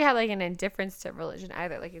not like she had like an indifference to religion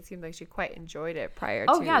either. Like it seemed like she quite enjoyed it prior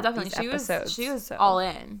to definitely. These episodes. She was all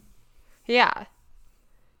in. Yeah.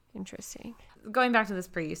 Interesting. Going back to this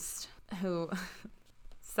priest who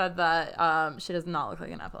said that she does not look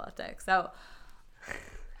like an epileptic. So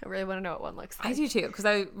I really want to know what one looks like. I do too, because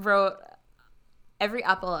I wrote every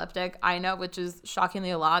epileptic I know, which is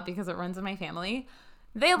shockingly a lot because it runs in my family.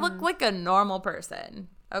 They look like a normal person.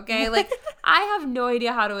 Okay? Like, I have no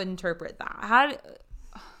idea how to interpret that.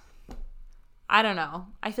 I don't know.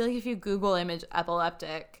 I feel like if you Google image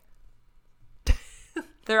epileptic,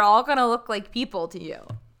 they're all going to look like people to you.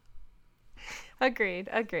 Agreed.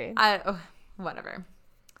 Whatever.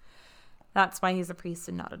 That's why he's a priest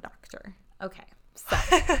and not a doctor. Okay. So.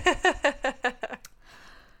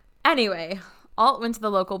 Anyway, Alt went to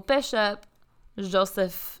the local bishop,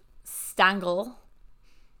 Joseph Stangl.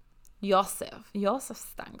 Joseph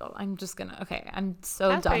Stangl. I'm so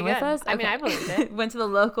That's done with good. this. I mean, I believe it. Went to the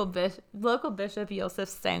local bishop, Joseph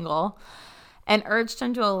Stangl, and urged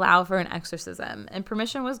him to allow for an exorcism. And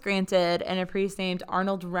permission was granted, and a priest named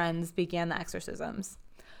Arnold Renz began the exorcisms.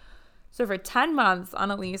 So for 10 months,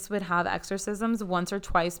 Anneliese would have exorcisms once or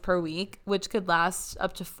twice per week, which could last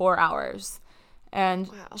up to 4 hours. And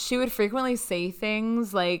she would frequently say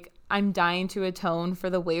things like, "I'm dying to atone for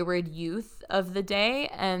the wayward youth of the day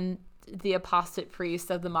and the apostate priests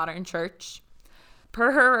of the modern church."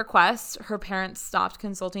 Per her request, her parents stopped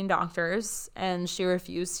consulting doctors, and she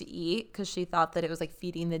refused to eat because she thought that it was like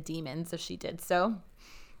feeding the demons if she did so.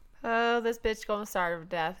 Oh, this bitch gonna starve to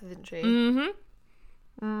death, isn't she?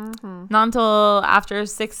 Mm-hmm. Not until after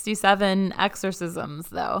 67 exorcisms,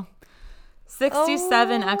 though.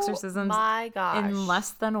 67 exorcisms my gosh. in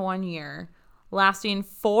less than 1 year, lasting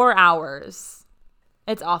 4 hours.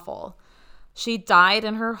 It's awful. She died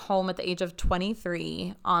in her home at the age of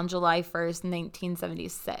 23 on July 1st,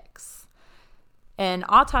 1976. An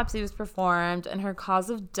autopsy was performed, and her cause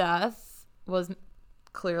of death was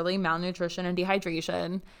clearly malnutrition and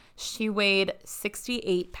dehydration. She weighed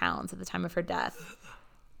 68 pounds at the time of her death.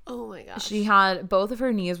 Oh my gosh. She had both of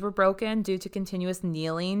her knees were broken due to continuous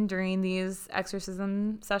kneeling during these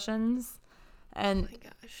exorcism sessions. And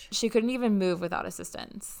she couldn't even move without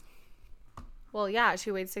assistance. Well, yeah,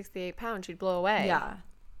 she weighed 68 pounds. She'd blow away. Yeah.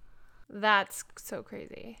 That's so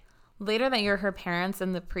crazy. Later that year, her parents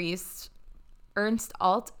and the priest, Ernst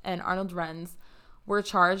Alt and Arnold Renz, were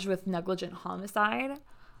charged with negligent homicide.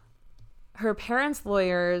 Her parents'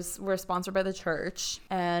 lawyers were sponsored by the church,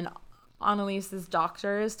 and Anneliese's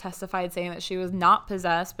doctors testified saying that she was not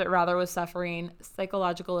possessed, but rather was suffering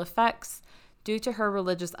psychological effects due to her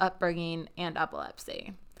religious upbringing and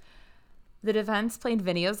epilepsy. The defense played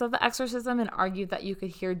videos of the exorcism and argued that you could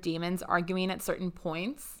hear demons arguing at certain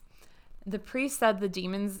points. The priest said the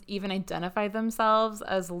demons even identified themselves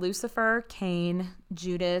as Lucifer, Cain,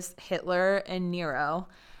 Judas, Hitler, and Nero,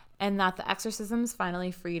 and that the exorcisms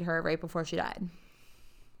finally freed her right before she died.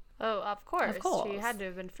 Oh, of course. She had to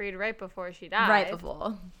have been freed right before she died. Right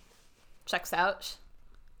before. Checks out.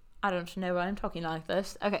 I don't know why I'm talking like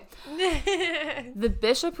this. Okay. The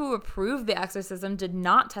bishop who approved the exorcism did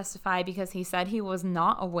not testify because he said he was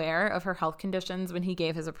not aware of her health conditions when he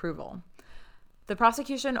gave his approval. The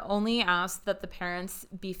prosecution only asked that the parents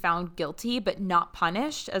be found guilty but not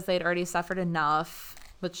punished, as they'd already suffered enough,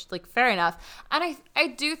 which, like, fair enough. And I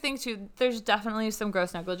do think, too, there's definitely some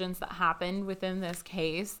gross negligence that happened within this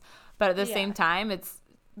case. But at the same time,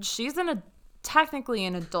 she's technically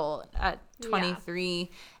an adult at 23.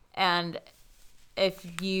 Yeah. And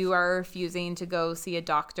if you are refusing to go see a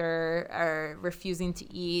doctor or refusing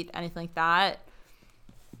to eat, anything like that,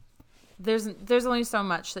 there's only so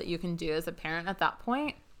much that you can do as a parent at that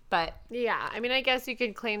point. But yeah, I mean, I guess you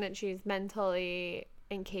could claim that she's mentally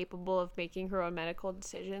incapable of making her own medical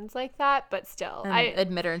decisions like that, but still, I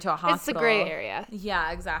admit her into a hospital. It's the gray area.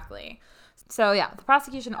 Yeah, exactly. So yeah, the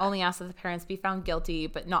prosecution only asked that the parents be found guilty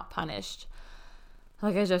but not punished,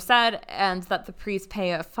 like I just said, and that the priest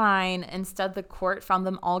pay a fine. Instead, the court found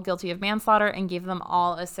them all guilty of manslaughter and gave them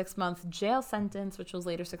all a 6-month jail sentence, which was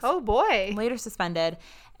later suspended,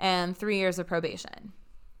 and 3 years of probation.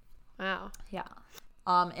 Wow. Yeah.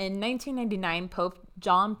 In 1999, Pope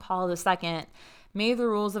John Paul II made the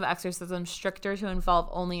rules of exorcism stricter to involve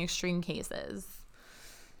only extreme cases.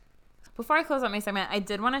 Before I close out my segment, I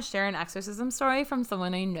did want to share an exorcism story from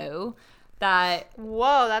someone I know that...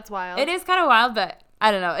 Whoa, that's wild. It is kind of wild, but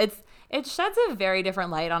I don't know. It sheds a very different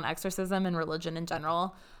light on exorcism and religion in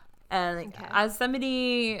general. And as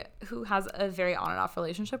somebody who has a very on and off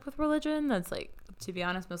relationship with religion, that's, like, to be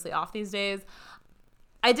honest, mostly off these days,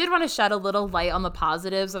 I did want to shed a little light on the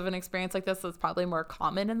positives of an experience like this that's probably more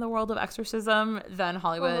common in the world of exorcism than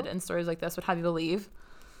Hollywood and stories like this would have you believe.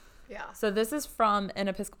 Yeah. So this is from an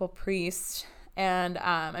Episcopal priest, and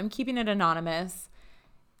I'm keeping it anonymous.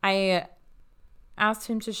 I asked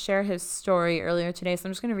him to share his story earlier today, so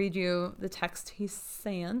I'm just going to read you the text he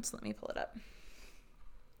sent. Let me pull it up.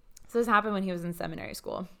 So this happened when he was in seminary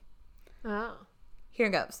school. Oh. Here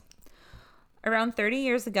it goes. Around 30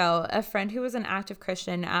 years ago, a friend who was an active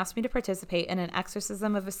Christian asked me to participate in an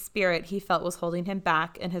exorcism of a spirit he felt was holding him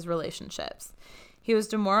back in his relationships. He was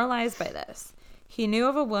demoralized by this. He knew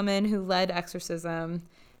of a woman who led exorcism,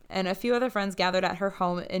 and a few other friends gathered at her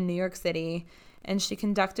home in New York City, and she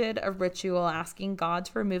conducted a ritual asking God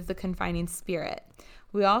to remove the confining spirit.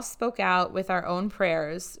 We all spoke out with our own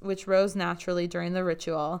prayers, which rose naturally during the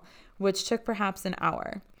ritual, which took perhaps an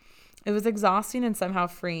hour. It was exhausting and somehow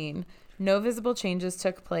freeing. No visible changes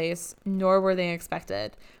took place, nor were they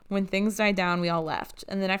expected. When things died down, we all left.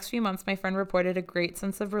 In the next few months, my friend reported a great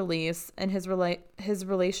sense of release, and his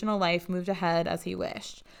relational life moved ahead as he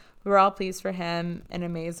wished. We were all pleased for him and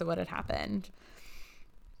amazed at what had happened.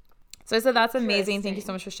 So I said, that's amazing. Thank you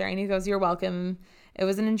so much for sharing. He goes, you're welcome. It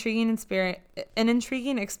was an intriguing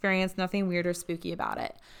experience, nothing weird or spooky about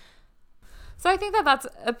it. So I think that that's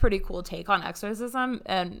a pretty cool take on exorcism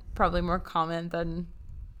and probably more common than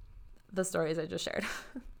the stories I just shared.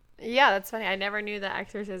 Yeah, that's funny. I never knew that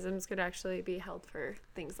exorcisms could actually be held for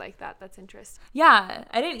things like that. That's interesting. Yeah,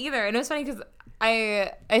 I didn't either. And it was funny because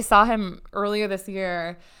I saw him earlier this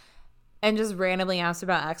year and just randomly asked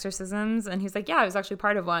about exorcisms. And he's like, yeah, I was actually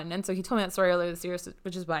part of one. And so he told me that story earlier this year,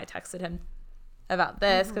 which is why I texted him about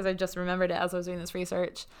this, because I just remembered it as I was doing this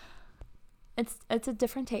research. It's a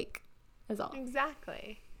different take is all.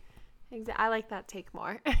 Exactly. I like that take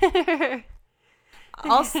more.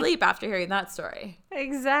 I'll sleep after hearing that story.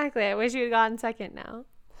 Exactly. I wish you had gone second now.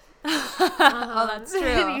 Oh, that's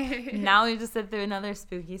true. Now we just sit through another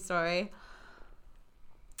spooky story.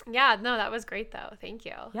 Yeah, no, that was great though. Thank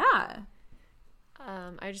you. Yeah.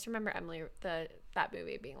 I just remember Emily, that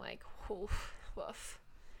movie being like, woof, woof.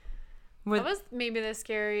 That was maybe the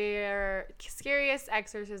scariest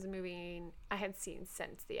exorcism movie I had seen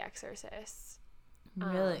since The Exorcist.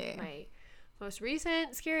 Really? My most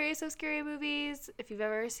recent scariest of scary movies, if you've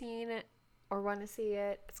ever seen it or want to see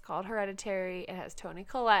it, it's called Hereditary. It has Toni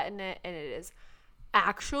Collette in it, and it is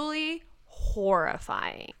actually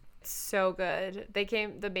horrifying. It's so good.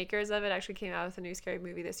 The makers of it actually came out with a new scary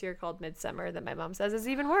movie this year called Midsummer that my mom says is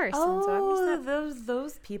even worse. Oh,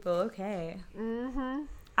 those people. Okay. Mm-hmm.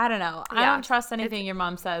 I don't know. Yeah. I don't trust anything your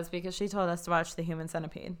mom says because she told us to watch The Human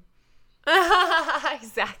Centipede.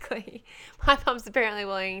 Exactly. My mom's apparently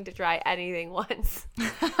willing to try anything once.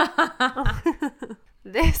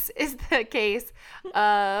 This is the case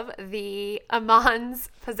of the Ammons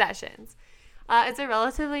possessions. It's a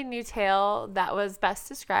relatively new tale that was best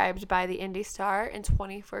described by the Indie Star in a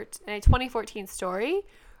 2014 story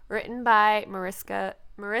written by Marissa.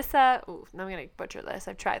 Ooh, I'm gonna butcher this.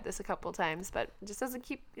 I've tried this a couple times, but it just doesn't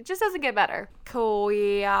get better.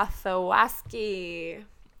 Koyathowski.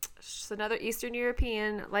 She's another Eastern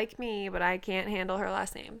European like me, but I can't handle her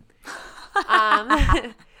last name.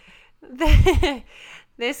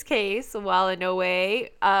 This case, while in no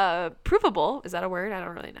way provable, is that a word? I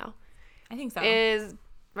don't really know. I think so. Is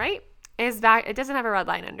back. It doesn't have a red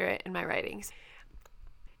line under it in my writings.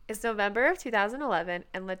 It's November of 2011,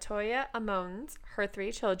 and LaToya Ammons, her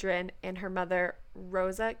 3 children, and her mother,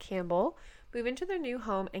 Rosa Campbell, move into their new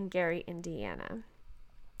home in Gary, Indiana.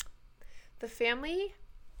 The family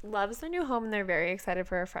loves their new home, and they're very excited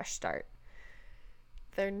for a fresh start.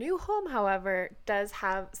 Their new home, however, does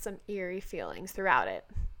have some eerie feelings throughout it.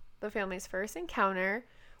 The family's first encounter,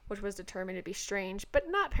 which was determined to be strange but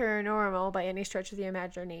not paranormal by any stretch of the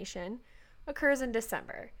imagination, occurs in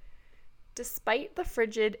December. Despite the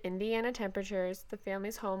frigid Indiana temperatures, the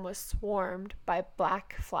family's home was swarmed by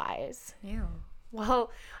black flies. Ew.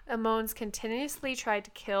 While Ammons continuously tried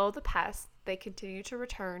to kill the pests, they continued to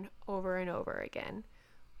return over and over again,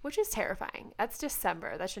 which is terrifying. That's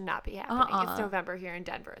December. That should not be happening. It's November here in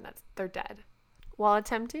Denver, and they're dead. While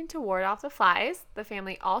attempting to ward off the flies, the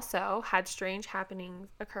family also had strange happenings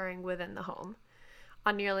occurring within the home.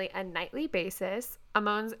 On nearly a nightly basis,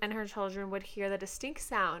 Ammons and her children would hear the distinct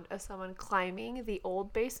sound of someone climbing the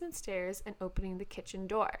old basement stairs and opening the kitchen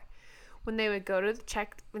door. When they would go to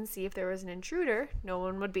check and see if there was an intruder, no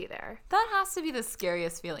one would be there. That has to be the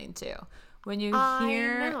scariest feeling, too. When you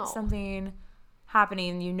hear something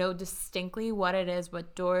happening, you know distinctly what it is,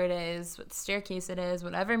 what door it is, what staircase it is,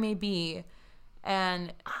 whatever it may be.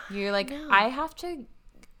 And you're like, I have to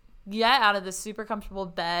get out of this super comfortable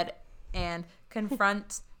bed and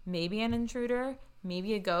confront maybe an intruder,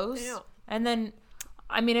 maybe a ghost. And then,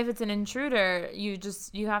 I mean, if it's an intruder, you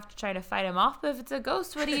have to try to fight him off. But if it's a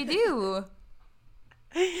ghost, what do you do?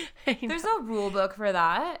 There's no rule book for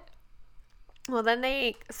that. Well, then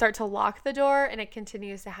they start to lock the door, and it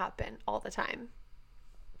continues to happen all the time.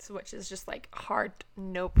 So, which is just like hard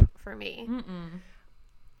nope for me.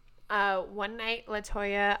 One night,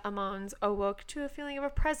 LaToya Ammons awoke to a feeling of a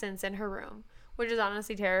presence in her room, which is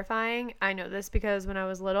honestly terrifying. I know this because when I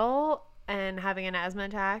was little and having an asthma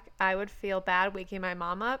attack, I would feel bad waking my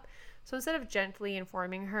mom up. So instead of gently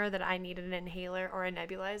informing her that I needed an inhaler or a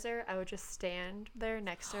nebulizer, I would just stand there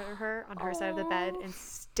next to her on her side of the bed and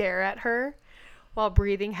stare at her while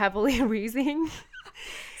breathing heavily and wheezing.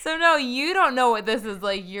 So no, you don't know what this is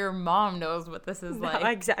like. Your mom knows what this is like.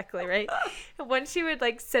 Exactly, right? When she would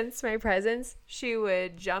sense my presence, she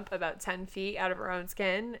would jump about 10 feet out of her own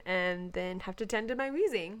skin and then have to tend to my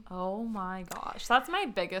wheezing. Oh my gosh. That's my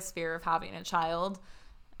biggest fear of having a child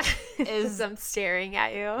is them staring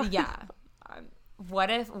at you. Yeah. what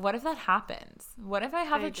if that happens? What if I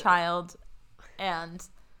have a child and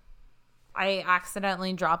I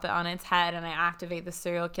accidentally drop it on its head and I activate the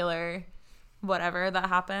serial killer, whatever that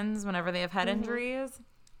happens whenever they have head injuries?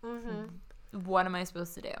 What am I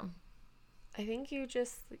supposed to do? I think you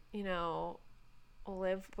just,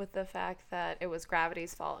 live with the fact that it was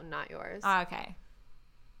gravity's fault and not yours. Okay.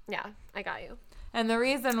 Yeah, I got you. And the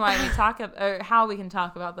reason why we or how we can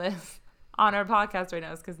talk about this on our podcast right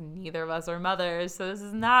now is because neither of us are mothers, so this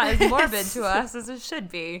is not as morbid to us as it should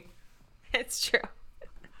be. It's true.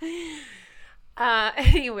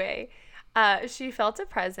 Anyway, she felt a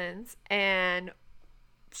presence and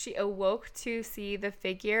she awoke to see the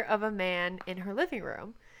figure of a man in her living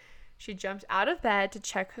room. She jumped out of bed to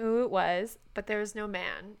check who it was, but there was no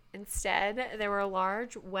man. Instead, there were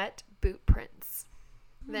large, wet boot prints.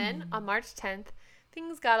 Then, on March 10th,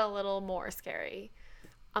 things got a little more scary.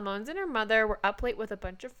 Ammons and her mother were up late with a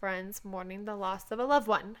bunch of friends mourning the loss of a loved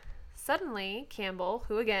one. Suddenly, Campbell,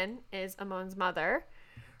 who again is Ammons' mother,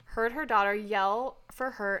 heard her daughter yell for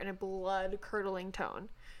her in a blood-curdling tone.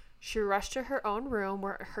 She rushed to her own room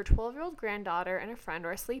where her 12-year-old granddaughter and a friend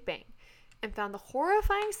were sleeping, and found the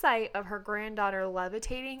horrifying sight of her granddaughter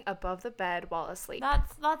levitating above the bed while asleep.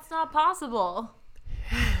 That's not possible.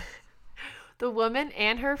 The woman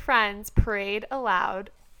and her friends prayed aloud,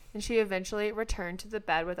 and she eventually returned to the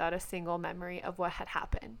bed without a single memory of what had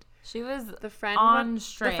happened. She was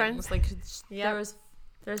strings.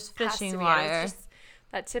 There's fishing wire. Just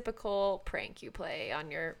that typical prank you play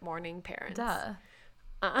on your mourning parents. Duh.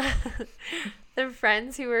 The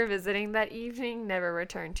friends who were visiting that evening never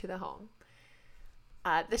returned to the home.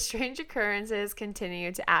 The strange occurrences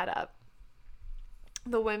continued to add up.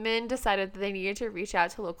 The women decided that they needed to reach out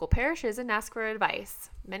to local parishes and ask for advice.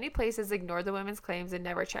 Many places ignored the women's claims and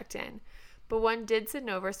never checked in, but one did send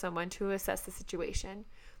over someone to assess the situation.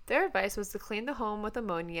 Their advice was to clean the home with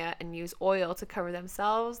ammonia and use oil to cover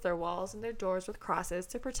themselves, their walls, and their doors with crosses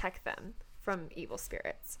to protect them from evil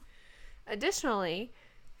spirits. Additionally,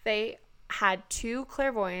 they had 2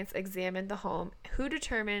 clairvoyants examine the home who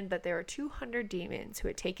determined that there were 200 demons who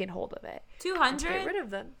had taken hold of it. 200? To get rid of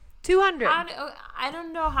them. 200. I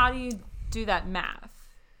don't know, how do you do that math?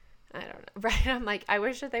 I don't know. Right? I'm like, I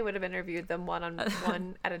wish that they would have interviewed them one on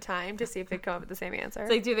one at a time to see if they'd come up with the same answer.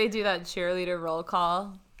 It's like, do they do that cheerleader roll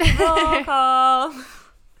call? Roll call.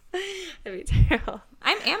 That'd be terrible.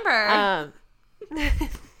 I'm Amber. I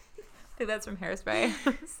think that's from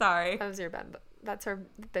Hairspray. Sorry. That was your bimbo. That's her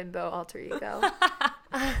bimbo alter ego.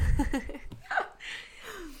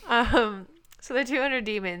 So there are 200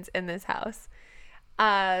 demons in this house.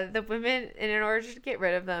 The women, and in order to get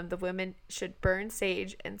rid of them, the women should burn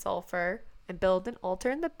sage and sulfur and build an altar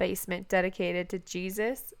in the basement dedicated to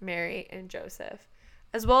Jesus, Mary, and Joseph,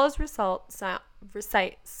 as well as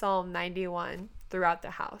recite Psalm 91 throughout the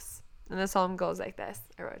house. And the psalm goes like this.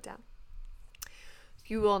 I wrote it down.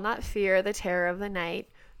 You will not fear the terror of the night,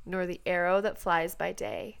 nor the arrow that flies by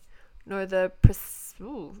day, nor the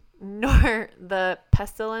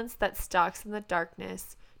pestilence that stalks in the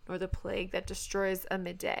darkness, nor the plague that destroys a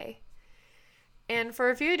midday. And for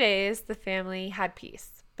a few days, the family had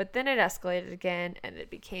peace, but then it escalated again, and it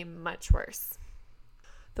became much worse.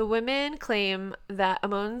 The women claim that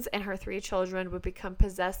Ammons and her 3 children would become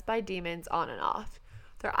possessed by demons on and off.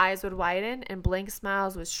 Their eyes would widen, and blank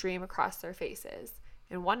smiles would stream across their faces.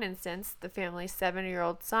 In one instance, the family's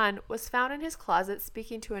 7-year-old son was found in his closet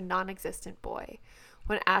speaking to a non-existent boy.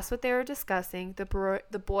 When asked what they were discussing, the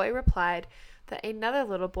boy replied that another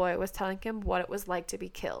little boy was telling him what it was like to be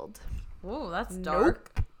killed. Ooh, that's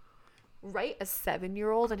dark. Nope. Right? A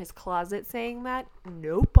 7-year-old in his closet saying that?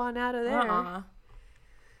 Nope, on out of there.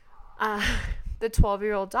 The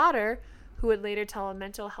 12-year-old daughter, who would later tell a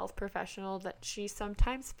mental health professional that she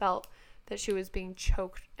sometimes felt that she was being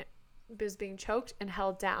choked and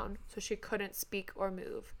held down, so she couldn't speak or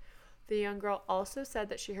move. The young girl also said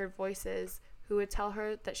that she heard voices who would tell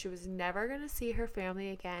her that she was never going to see her family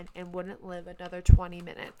again and wouldn't live another 20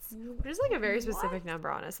 minutes, which is like a very specific number,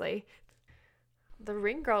 honestly. The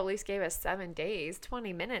ring girl at least gave us 7 days.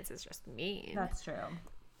 20 minutes is just mean. That's true.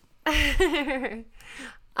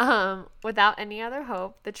 Without any other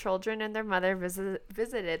hope, the children and their mother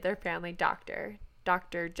visited their family doctor,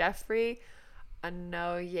 Dr. Jeffrey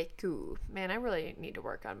Anoyeku. Man, I really need to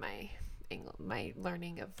work on my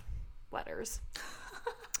learning of letters.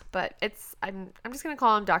 But I'm just gonna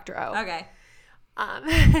call him Dr. O. Okay.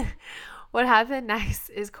 What happened next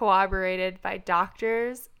is corroborated by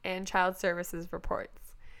doctors and child services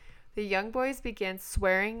reports. The young boys began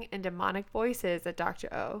swearing in demonic voices at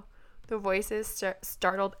Dr. O. The voices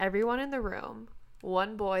startled everyone in the room.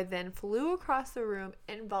 One boy then flew across the room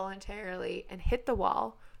involuntarily and hit the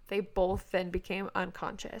wall. They both then became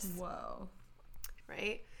unconscious. Whoa.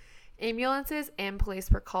 Right? Ambulances and police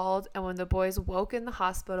were called, and when the boys woke in the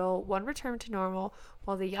hospital, one returned to normal,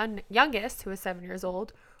 while the youngest, who was 7 years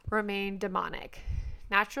old, remained demonic.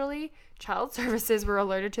 Naturally, child services were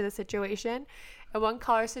alerted to the situation, and one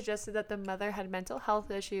caller suggested that the mother had mental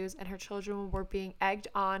health issues and her children were being egged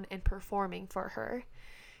on and performing for her.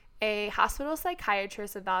 A hospital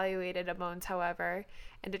psychiatrist evaluated Ammons, however,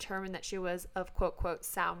 and determined that she was of quote,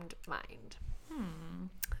 sound mind.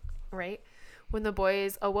 Right? When the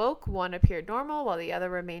boys awoke, one appeared normal while the other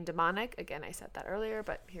remained demonic. Again, I said that earlier,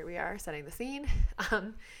 but here we are setting the scene.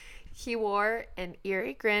 He wore an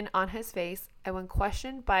eerie grin on his face, and when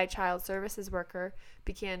questioned by a child services worker,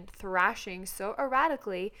 began thrashing so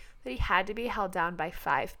erratically that he had to be held down by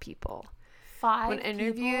 5 people. 5 when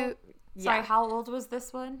interviewed, Sorry, how old was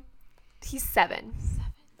this one? He's 7. 7.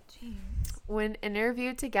 Jeez. When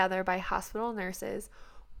interviewed together by hospital nurses,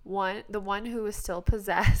 the one who was still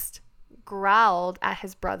possessed growled at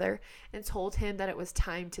his brother and told him that it was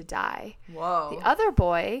time to die. Whoa. The other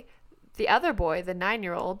boy, the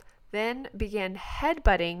 9-year-old, then began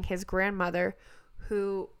headbutting his grandmother,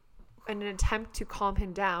 who, in an attempt to calm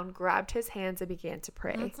him down, grabbed his hands and began to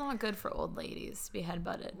pray. That's not good for old ladies to be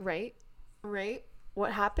headbutted. Right?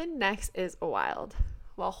 What happened next is wild.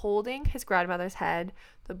 While holding his grandmother's head,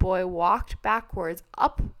 the boy walked backwards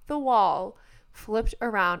up the wall, flipped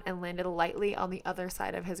around, and landed lightly on the other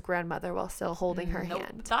side of his grandmother while still holding her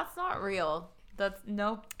hand. That's not real. That's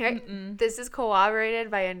nope. Right? This is corroborated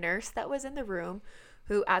by a nurse that was in the room,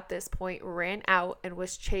 who at this point ran out and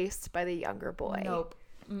was chased by the younger boy. Nope.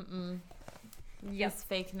 Yes,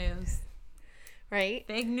 fake news. Right?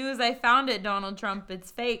 Fake news. I found it, Donald Trump.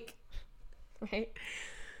 It's fake. Right?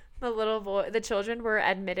 The children were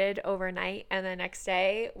admitted overnight, and the next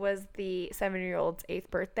day was the 7-year-old's 8th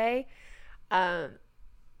birthday.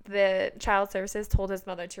 The child services told his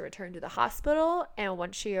mother to return to the hospital, and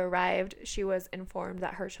once she arrived, she was informed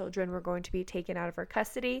that her children were going to be taken out of her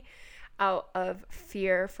custody out of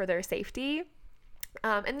fear for their safety.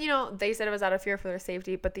 And they said it was out of fear for their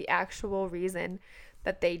safety, but the actual reason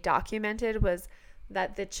that they documented was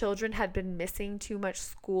that the children had been missing too much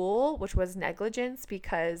school, which was negligence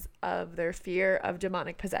because of their fear of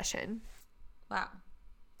demonic possession. Wow.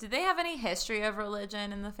 Did they have any history of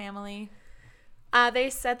religion in the family? They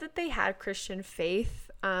said that they had Christian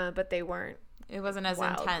faith, but they weren't. It wasn't as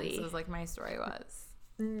intense as like my story was.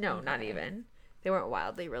 No, okay. Not even. They weren't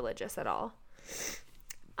wildly religious at all.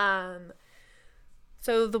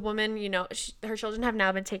 So the woman, her children have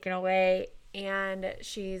now been taken away, and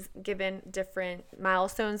she's given different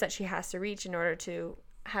milestones that she has to reach in order to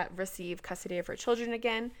receive custody of her children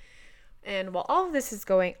again. And while all of this is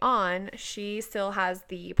going on, she still has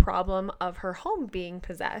the problem of her home being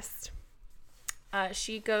possessed.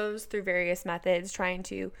 She goes through various methods trying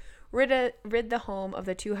to rid the home of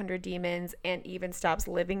the 200 demons, and even stops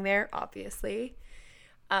living there, obviously.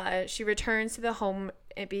 She returns to the home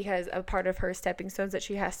because a part of her stepping stones that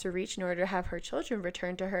she has to reach in order to have her children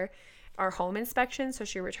return to her are home inspections. So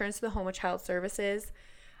she returns to the home of child services.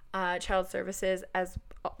 Child services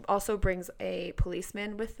also brings a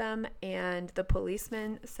policeman with them, and the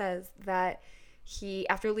policeman says that he,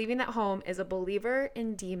 after leaving that home, is a believer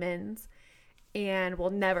in demons and will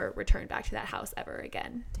never return back to that house ever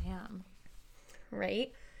again. Damn.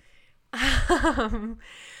 Right?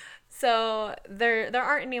 So there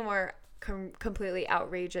aren't any more completely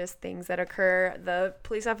outrageous things that occur. The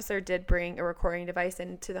police officer did bring a recording device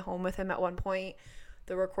into the home with him at one point.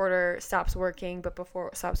 The recorder stops working, but before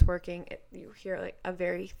it stops working, you hear like a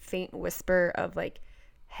very faint whisper of like,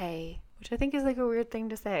 "Hey," which I think is like a weird thing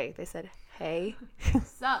to say. They said, "Hey."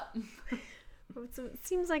 What's up? It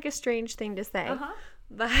seems like a strange thing to say. Uh-huh.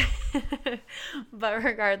 But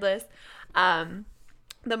regardless,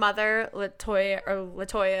 the mother,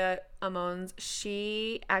 Latoya Ammons,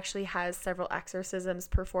 she actually has several exorcisms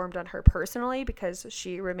performed on her personally because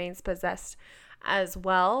she remains possessed as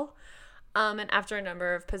well. And after a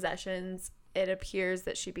number of possessions, it appears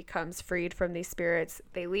that she becomes freed from these spirits.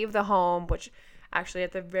 They leave the home, which actually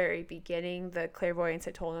at the very beginning, the clairvoyants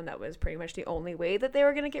had told them that was pretty much the only way that they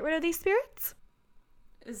were going to get rid of these spirits.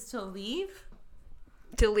 Is to leave?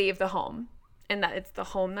 To leave the home. And that it's the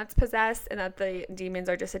home that's possessed, and that the demons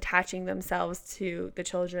are just attaching themselves to the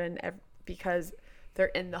children because they're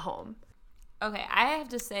in the home. Okay, I have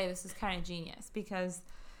to say this is kind of genius because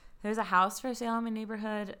there's a house for sale in my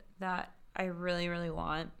neighborhood that I really, really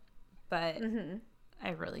want, but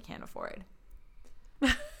I really can't afford.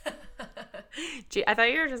 Gee, I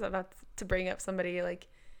thought you were just about to bring up somebody like,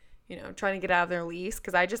 trying to get out of their lease.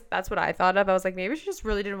 Because that's what I thought of. I was like, maybe she just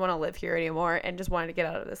really didn't want to live here anymore and just wanted to get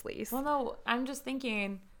out of this lease. Well, no, I'm just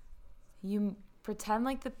thinking, you pretend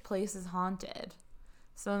like the place is haunted.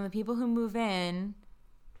 So then the people who move in,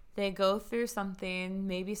 they go through something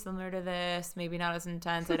maybe similar to this, maybe not as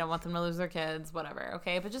intense. I don't want them to lose their kids, whatever,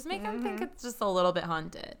 okay? But just make them think it's just a little bit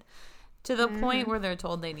haunted to the point where they're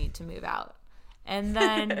told they need to move out. And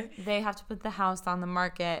then they have to put the house on the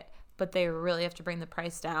market, but they really have to bring the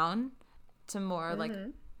price down to more like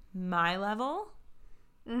my level.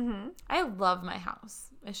 I love my house.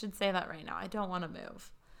 I should say that right now. I don't want to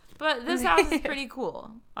move. But this house is pretty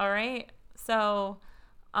cool, all right? So,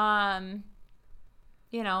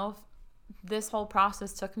 this whole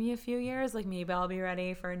process took me a few years. Like, maybe I'll be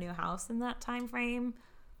ready for a new house in that time frame.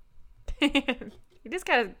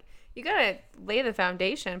 You gotta lay the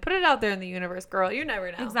foundation. Put it out there in the universe, girl. You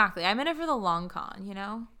never know. Exactly. I'm in it for the long con,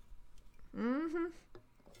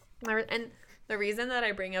 And the reason that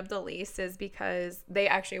I bring up the lease is because they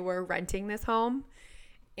actually were renting this home.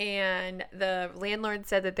 And the landlord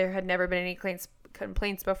said that there had never been any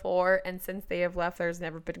complaints before. And since they have left, there's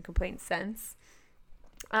never been complaints since.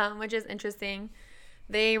 Which is interesting.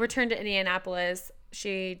 They returned to Indianapolis.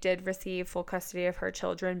 She did receive full custody of her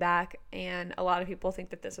children back, and a lot of people think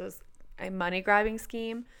that this was a money-grabbing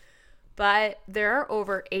scheme. But there are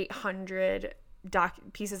over 800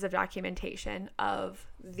 pieces of documentation of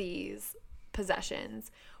these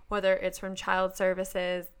possessions, whether it's from child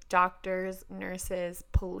services, doctors, nurses,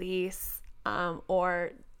 police,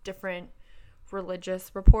 or different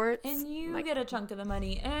religious reports. And you get a chunk of the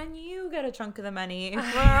money, and you get a chunk of the money.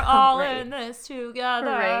 We're all in this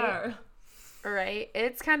together. Right.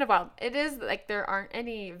 It's kind of wild. It is like there aren't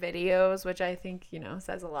any videos, which I think,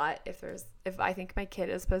 says a lot. If I think my kid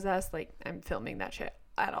is possessed, like, I'm filming that shit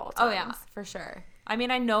at all times. Oh, yeah, for sure. I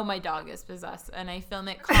mean, I know my dog is possessed, and I film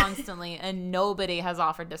it constantly, and nobody has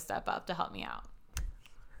offered to step up to help me out.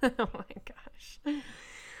 Oh, my gosh.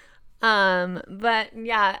 But,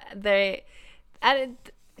 yeah, I'm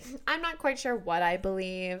not quite sure what I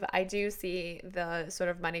believe. I do see the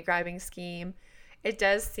sort of money-grabbing scheme. It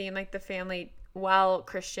does seem like the family, while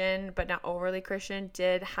Christian, but not overly Christian,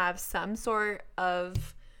 did have some sort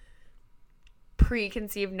of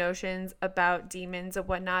preconceived notions about demons and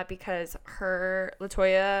whatnot, because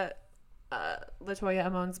Latoya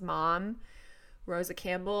Ammons' mom, Rosa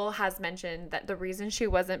Campbell, has mentioned that the reason she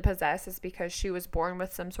wasn't possessed is because she was born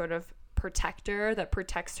with some sort of protector that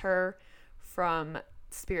protects her from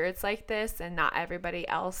spirits like this, and not everybody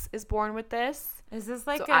else is born with this. Is this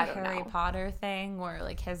like a Harry Potter thing where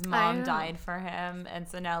like his mom died for him, and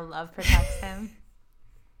so now love protects him?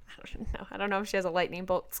 I don't know if she has a lightning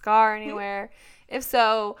bolt scar anywhere. If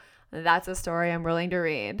so, that's a story I'm willing to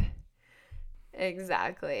read.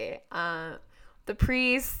 Exactly. The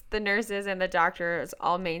priests, the nurses, and the doctors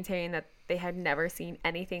all maintain that they had never seen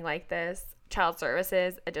anything like this. Child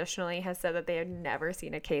Services, additionally, has said that they had never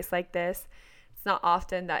seen a case like this. It's not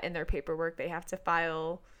often that in their paperwork they have to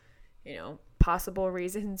file, possible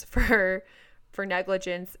reasons for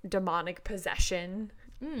negligence, demonic possession.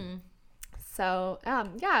 So,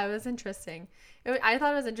 yeah, it was interesting. I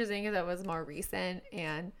thought it was interesting because it was more recent,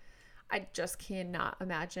 and I just cannot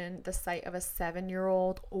imagine the sight of a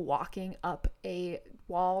 7-year-old walking up a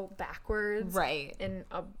wall backwards. Right. In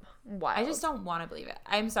a wild. I just don't want to believe it.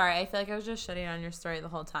 I'm sorry. I feel like I was just shitting on your story the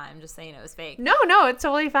whole time, just saying it was fake. No, it's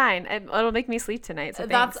totally fine. It'll make me sleep tonight. So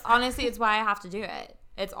that's honestly, it's why I have to do it.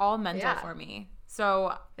 It's all mental for me.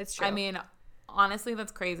 So it's true. I mean, honestly,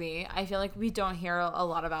 that's crazy. I feel like we don't hear a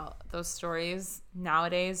lot about those stories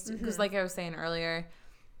nowadays because, like I was saying earlier,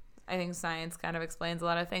 I think science kind of explains a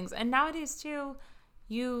lot of things. And nowadays, too,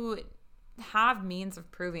 you have means of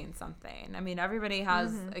proving something. I mean, everybody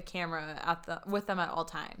has a camera with them at all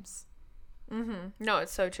times. No,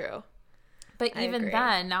 it's so true. But even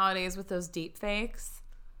then, nowadays, with those deep fakes,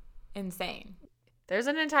 insane. There's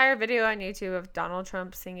an entire video on YouTube of Donald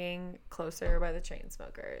Trump singing Closer by the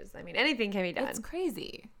Chainsmokers. I mean, anything can be done. It's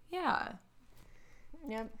crazy. Yeah.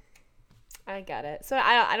 Yep. I get it. So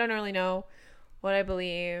I don't really know what I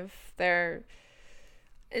believe.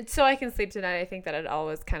 So I can sleep tonight. I think that it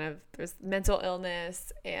always there's mental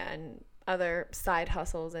illness and other side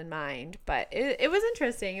hustles in mind. But it was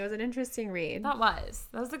interesting. It was an interesting read. That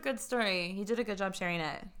was a good story. He did a good job sharing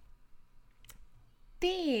it.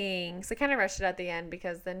 Thanks. I kind of rushed it at the end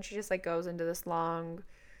because then she just goes into this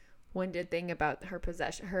long-winded thing about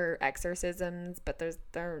her exorcisms, but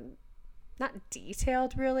they're not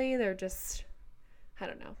detailed really. They're just, I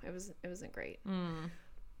don't know. It wasn't great.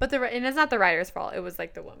 But and it's not the writer's fault. It was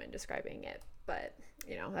the woman describing it. But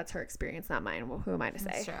that's her experience, not mine. Well, who am I to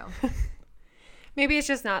say? That's true. Maybe it's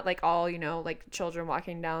just not like all, like children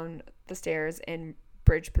walking down the stairs in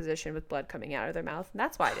bridge position with blood coming out of their mouth. And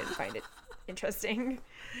that's why I didn't find it interesting.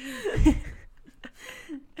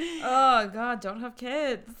 Oh, God, don't have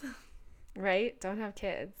kids. Right? Don't have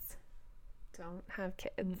kids. Don't have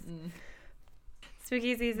kids. Mm-mm.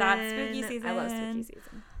 Spooky season. That's spooky season. I love spooky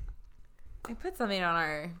season. I put something on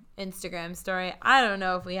our Instagram story. I don't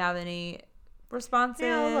know if we have any responses.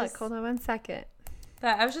 Yeah, look. Hold on one second.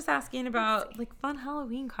 But I was just asking about like fun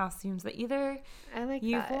Halloween costumes that either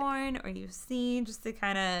you've worn or you've seen, just to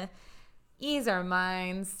kind of ease our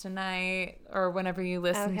minds tonight or whenever you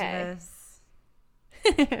listen to this.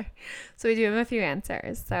 So we do have a few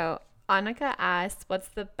answers. So Anneke asked, what's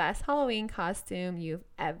the best Halloween costume you've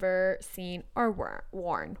ever seen or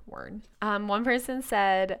worn? One person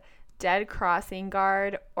said dead crossing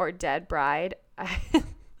guard or dead bride.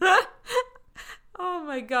 Oh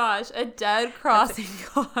my gosh, a dead crossing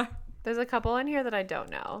guard. There's a couple in here that I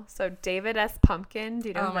don't know. So David S. Pumpkin, do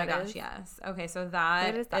you know who that is? Oh my gosh, yes. Okay, so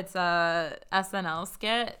that it's a SNL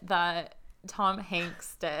skit that Tom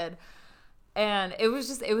Hanks did. And it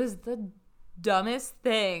was the dumbest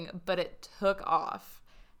thing, but it took off.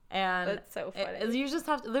 And that's so funny. You just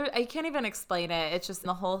have to, I can't even explain it. It's just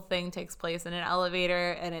the whole thing takes place in an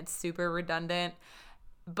elevator and it's super redundant,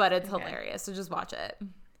 but it's hilarious. So just watch it.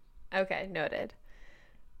 Okay, noted.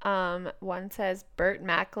 One says Burt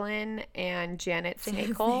Macklin and Janet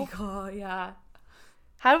Snakel. Yeah.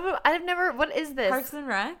 What is this? Parks and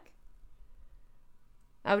Rec?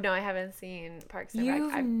 Oh, no, I haven't seen Parks and Rec.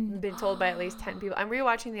 I've been told by at least 10 people. I'm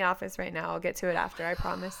rewatching The Office right now. I'll get to it after. I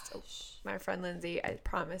promised my friend Lindsay, I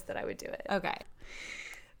promised that I would do it.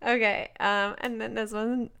 Okay. And then this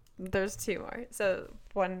one, there's two more. So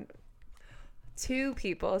two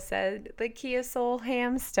people said the Kia Soul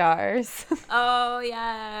Ham Stars. Oh,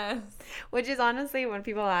 yes. Which is honestly, when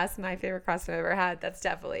people ask my favorite costume I've ever had, that's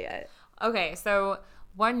definitely it. Okay, so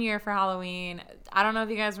one year for Halloween, I don't know if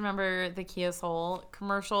you guys remember the Kia Soul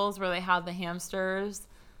commercials where they had the hamsters.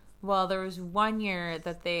 Well, there was one year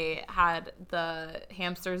that they had the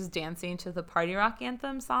hamsters dancing to the Party Rock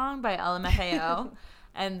Anthem song by LMFAO.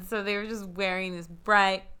 And so they were just wearing these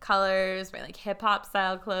bright colors, wearing like hip-hop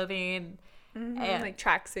style clothing. Mm-hmm, and like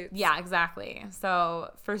tracksuits. Yeah, exactly.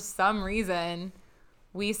 So for some reason,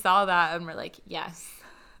 we saw that and we're like, yes.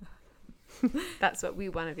 That's what we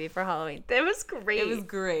want to be for Halloween. It was great.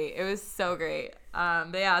 It was so great. But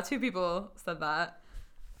yeah, two people said that.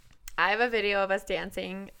 I have a video of us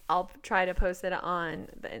dancing. I'll try to post it on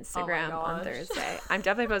the Instagram on Thursday. I'm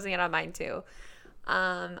definitely posting it on mine too.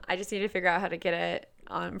 I just need to figure out how to get it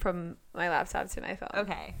on from my laptop to my phone.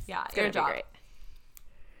 Okay. Yeah. It's going to be great.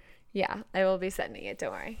 Yeah, I will be sending it.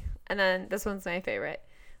 Don't worry. And then this one's my favorite.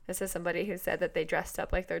 This is somebody who said that they dressed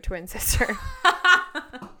up like their twin sister.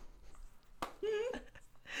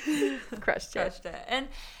 Crushed it. And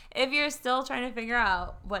if you're still trying to figure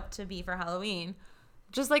out what to be for Halloween,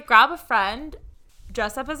 just like grab a friend,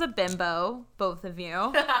 dress up as a bimbo, both of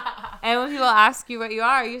you. And when people ask you what you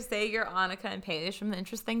are, you say you're Anneke and Paige from the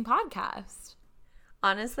Interesting Podcast.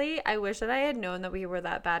 Honestly, I wish that I had known that we were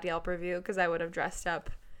that bad Yelp review, because I would have dressed up.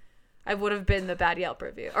 I would have been the bad Yelp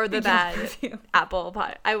review or the bad Apple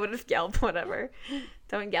pod. I would have Yelp, whatever.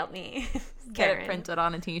 Don't Yelp me. Get it printed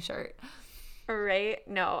on a t-shirt. Right?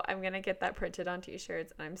 No, I'm going to get that printed on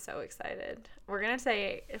t-shirts, and I'm so excited. We're going to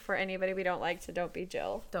say, for anybody we don't like, to don't be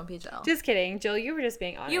Jill. Don't be Jill. Just kidding. Jill, you were just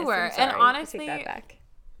being honest. You were. And honestly, I take that back.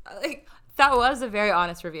 Like, that was a very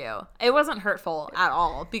honest review. It wasn't hurtful at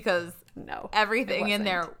all, because everything in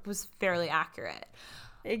there was fairly accurate.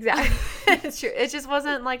 Exactly. It's true. It just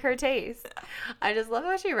wasn't like her taste. I just love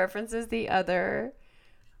how she references the other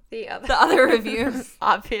reviews.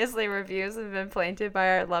 Obviously, reviews have been planted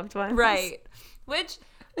by our loved ones. Right. Which,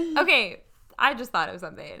 okay, I just thought of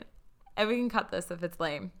something. And we can cut this if it's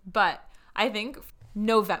lame. But I think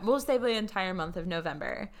November, we'll say the entire month of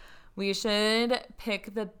November, we should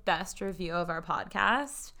pick the best review of our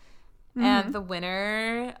podcast. Mm-hmm. And the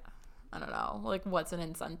winner, I don't know, like, what's an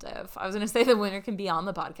incentive? I was going to say the winner can be on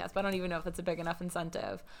the podcast, but I don't even know if that's a big enough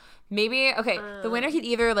incentive. Maybe, okay, the winner could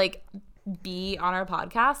either, like, be on our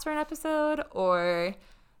podcast for an episode, or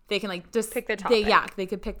they can, like, just pick the topic. They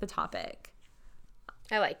could pick the topic.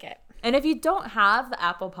 I like it. And if you don't have the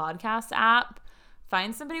Apple Podcast app,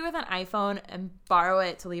 find somebody with an iPhone and borrow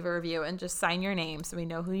it to leave a review, and just sign your name so we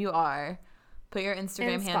know who you are. Put your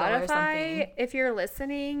Instagram handle or something. If you're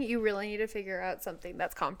listening, you really need to figure out something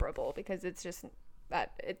that's comparable, because it's just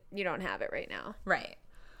that you don't have it right now. Right.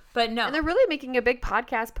 But no. And they're really making a big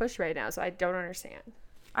podcast push right now, so I don't understand.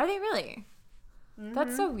 Are they really? Mm-hmm.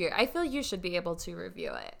 That's so weird. I feel you should be able to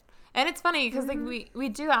review it. And it's funny because like we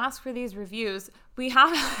do ask for these reviews. We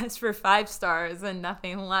have asked for 5 stars and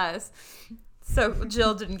nothing less. So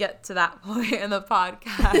Jill didn't get to that point in the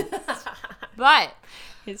podcast. But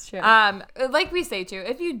it's true. Like we say too,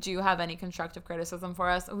 if you do have any constructive criticism for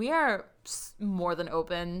us, we are more than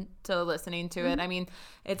open to listening to it. I mean,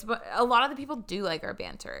 it's a lot of the people do like our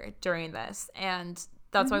banter during this, and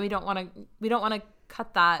that's why we don't want to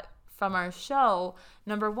cut that from our show.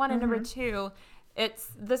 Number one, and number two,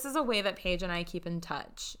 this is a way that Paige and I keep in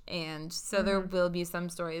touch, and so there will be some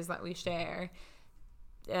stories that we share.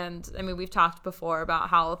 And I mean, we've talked before about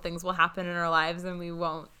how things will happen in our lives, and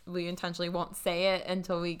we intentionally won't say it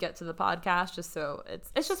until we get to the podcast, just so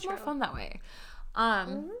it's just more fun that way.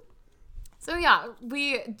 So yeah,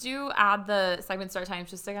 we do add the segment start times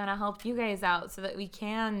just to kind of help you guys out so that we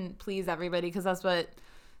can please everybody, because that's what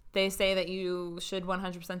they say that you should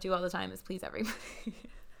 100% do all the time, is please everybody.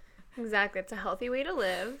 Exactly. It's a healthy way to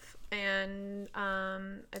live, and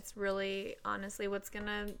it's really honestly what's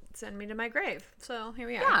gonna send me to my grave. So here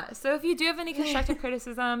we are. Yeah, so if you do have any constructive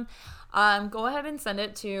criticism, go ahead and send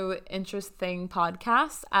it to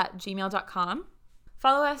interestingpodcast@gmail.com.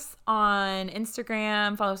 Follow us on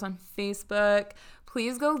Instagram, follow us on Facebook.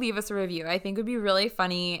 Please go leave us a review. I think it would be really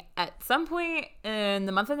funny at some point in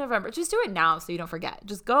the month of November. Just do it now so you don't forget.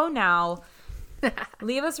 Just go now.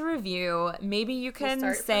 Leave us a review. Maybe you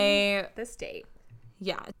can say this date.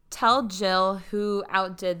 Yeah. Tell Jill who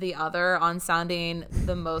outdid the other on sounding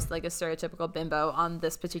the most like a stereotypical bimbo on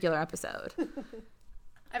this particular episode.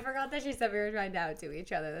 I forgot that she said we were trying to outdo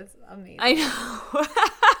each other. That's amazing. I know.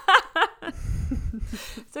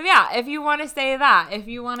 So yeah, if you want to say that, if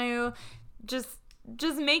you want to just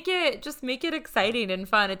make it exciting and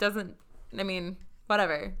fun. It doesn't, I mean,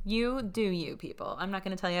 whatever. You do you, people. I'm not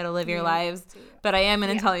going to tell you how to live your lives, but I am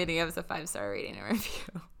going to tell you to give us a 5-star rating and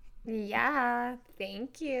review. Yeah.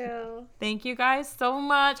 Thank you. Thank you guys so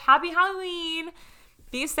much. Happy Halloween.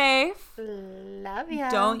 Be safe. Love ya.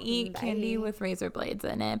 Don't eat candy with razor blades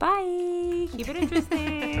in it. Bye. Keep it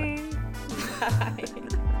interesting. Bye.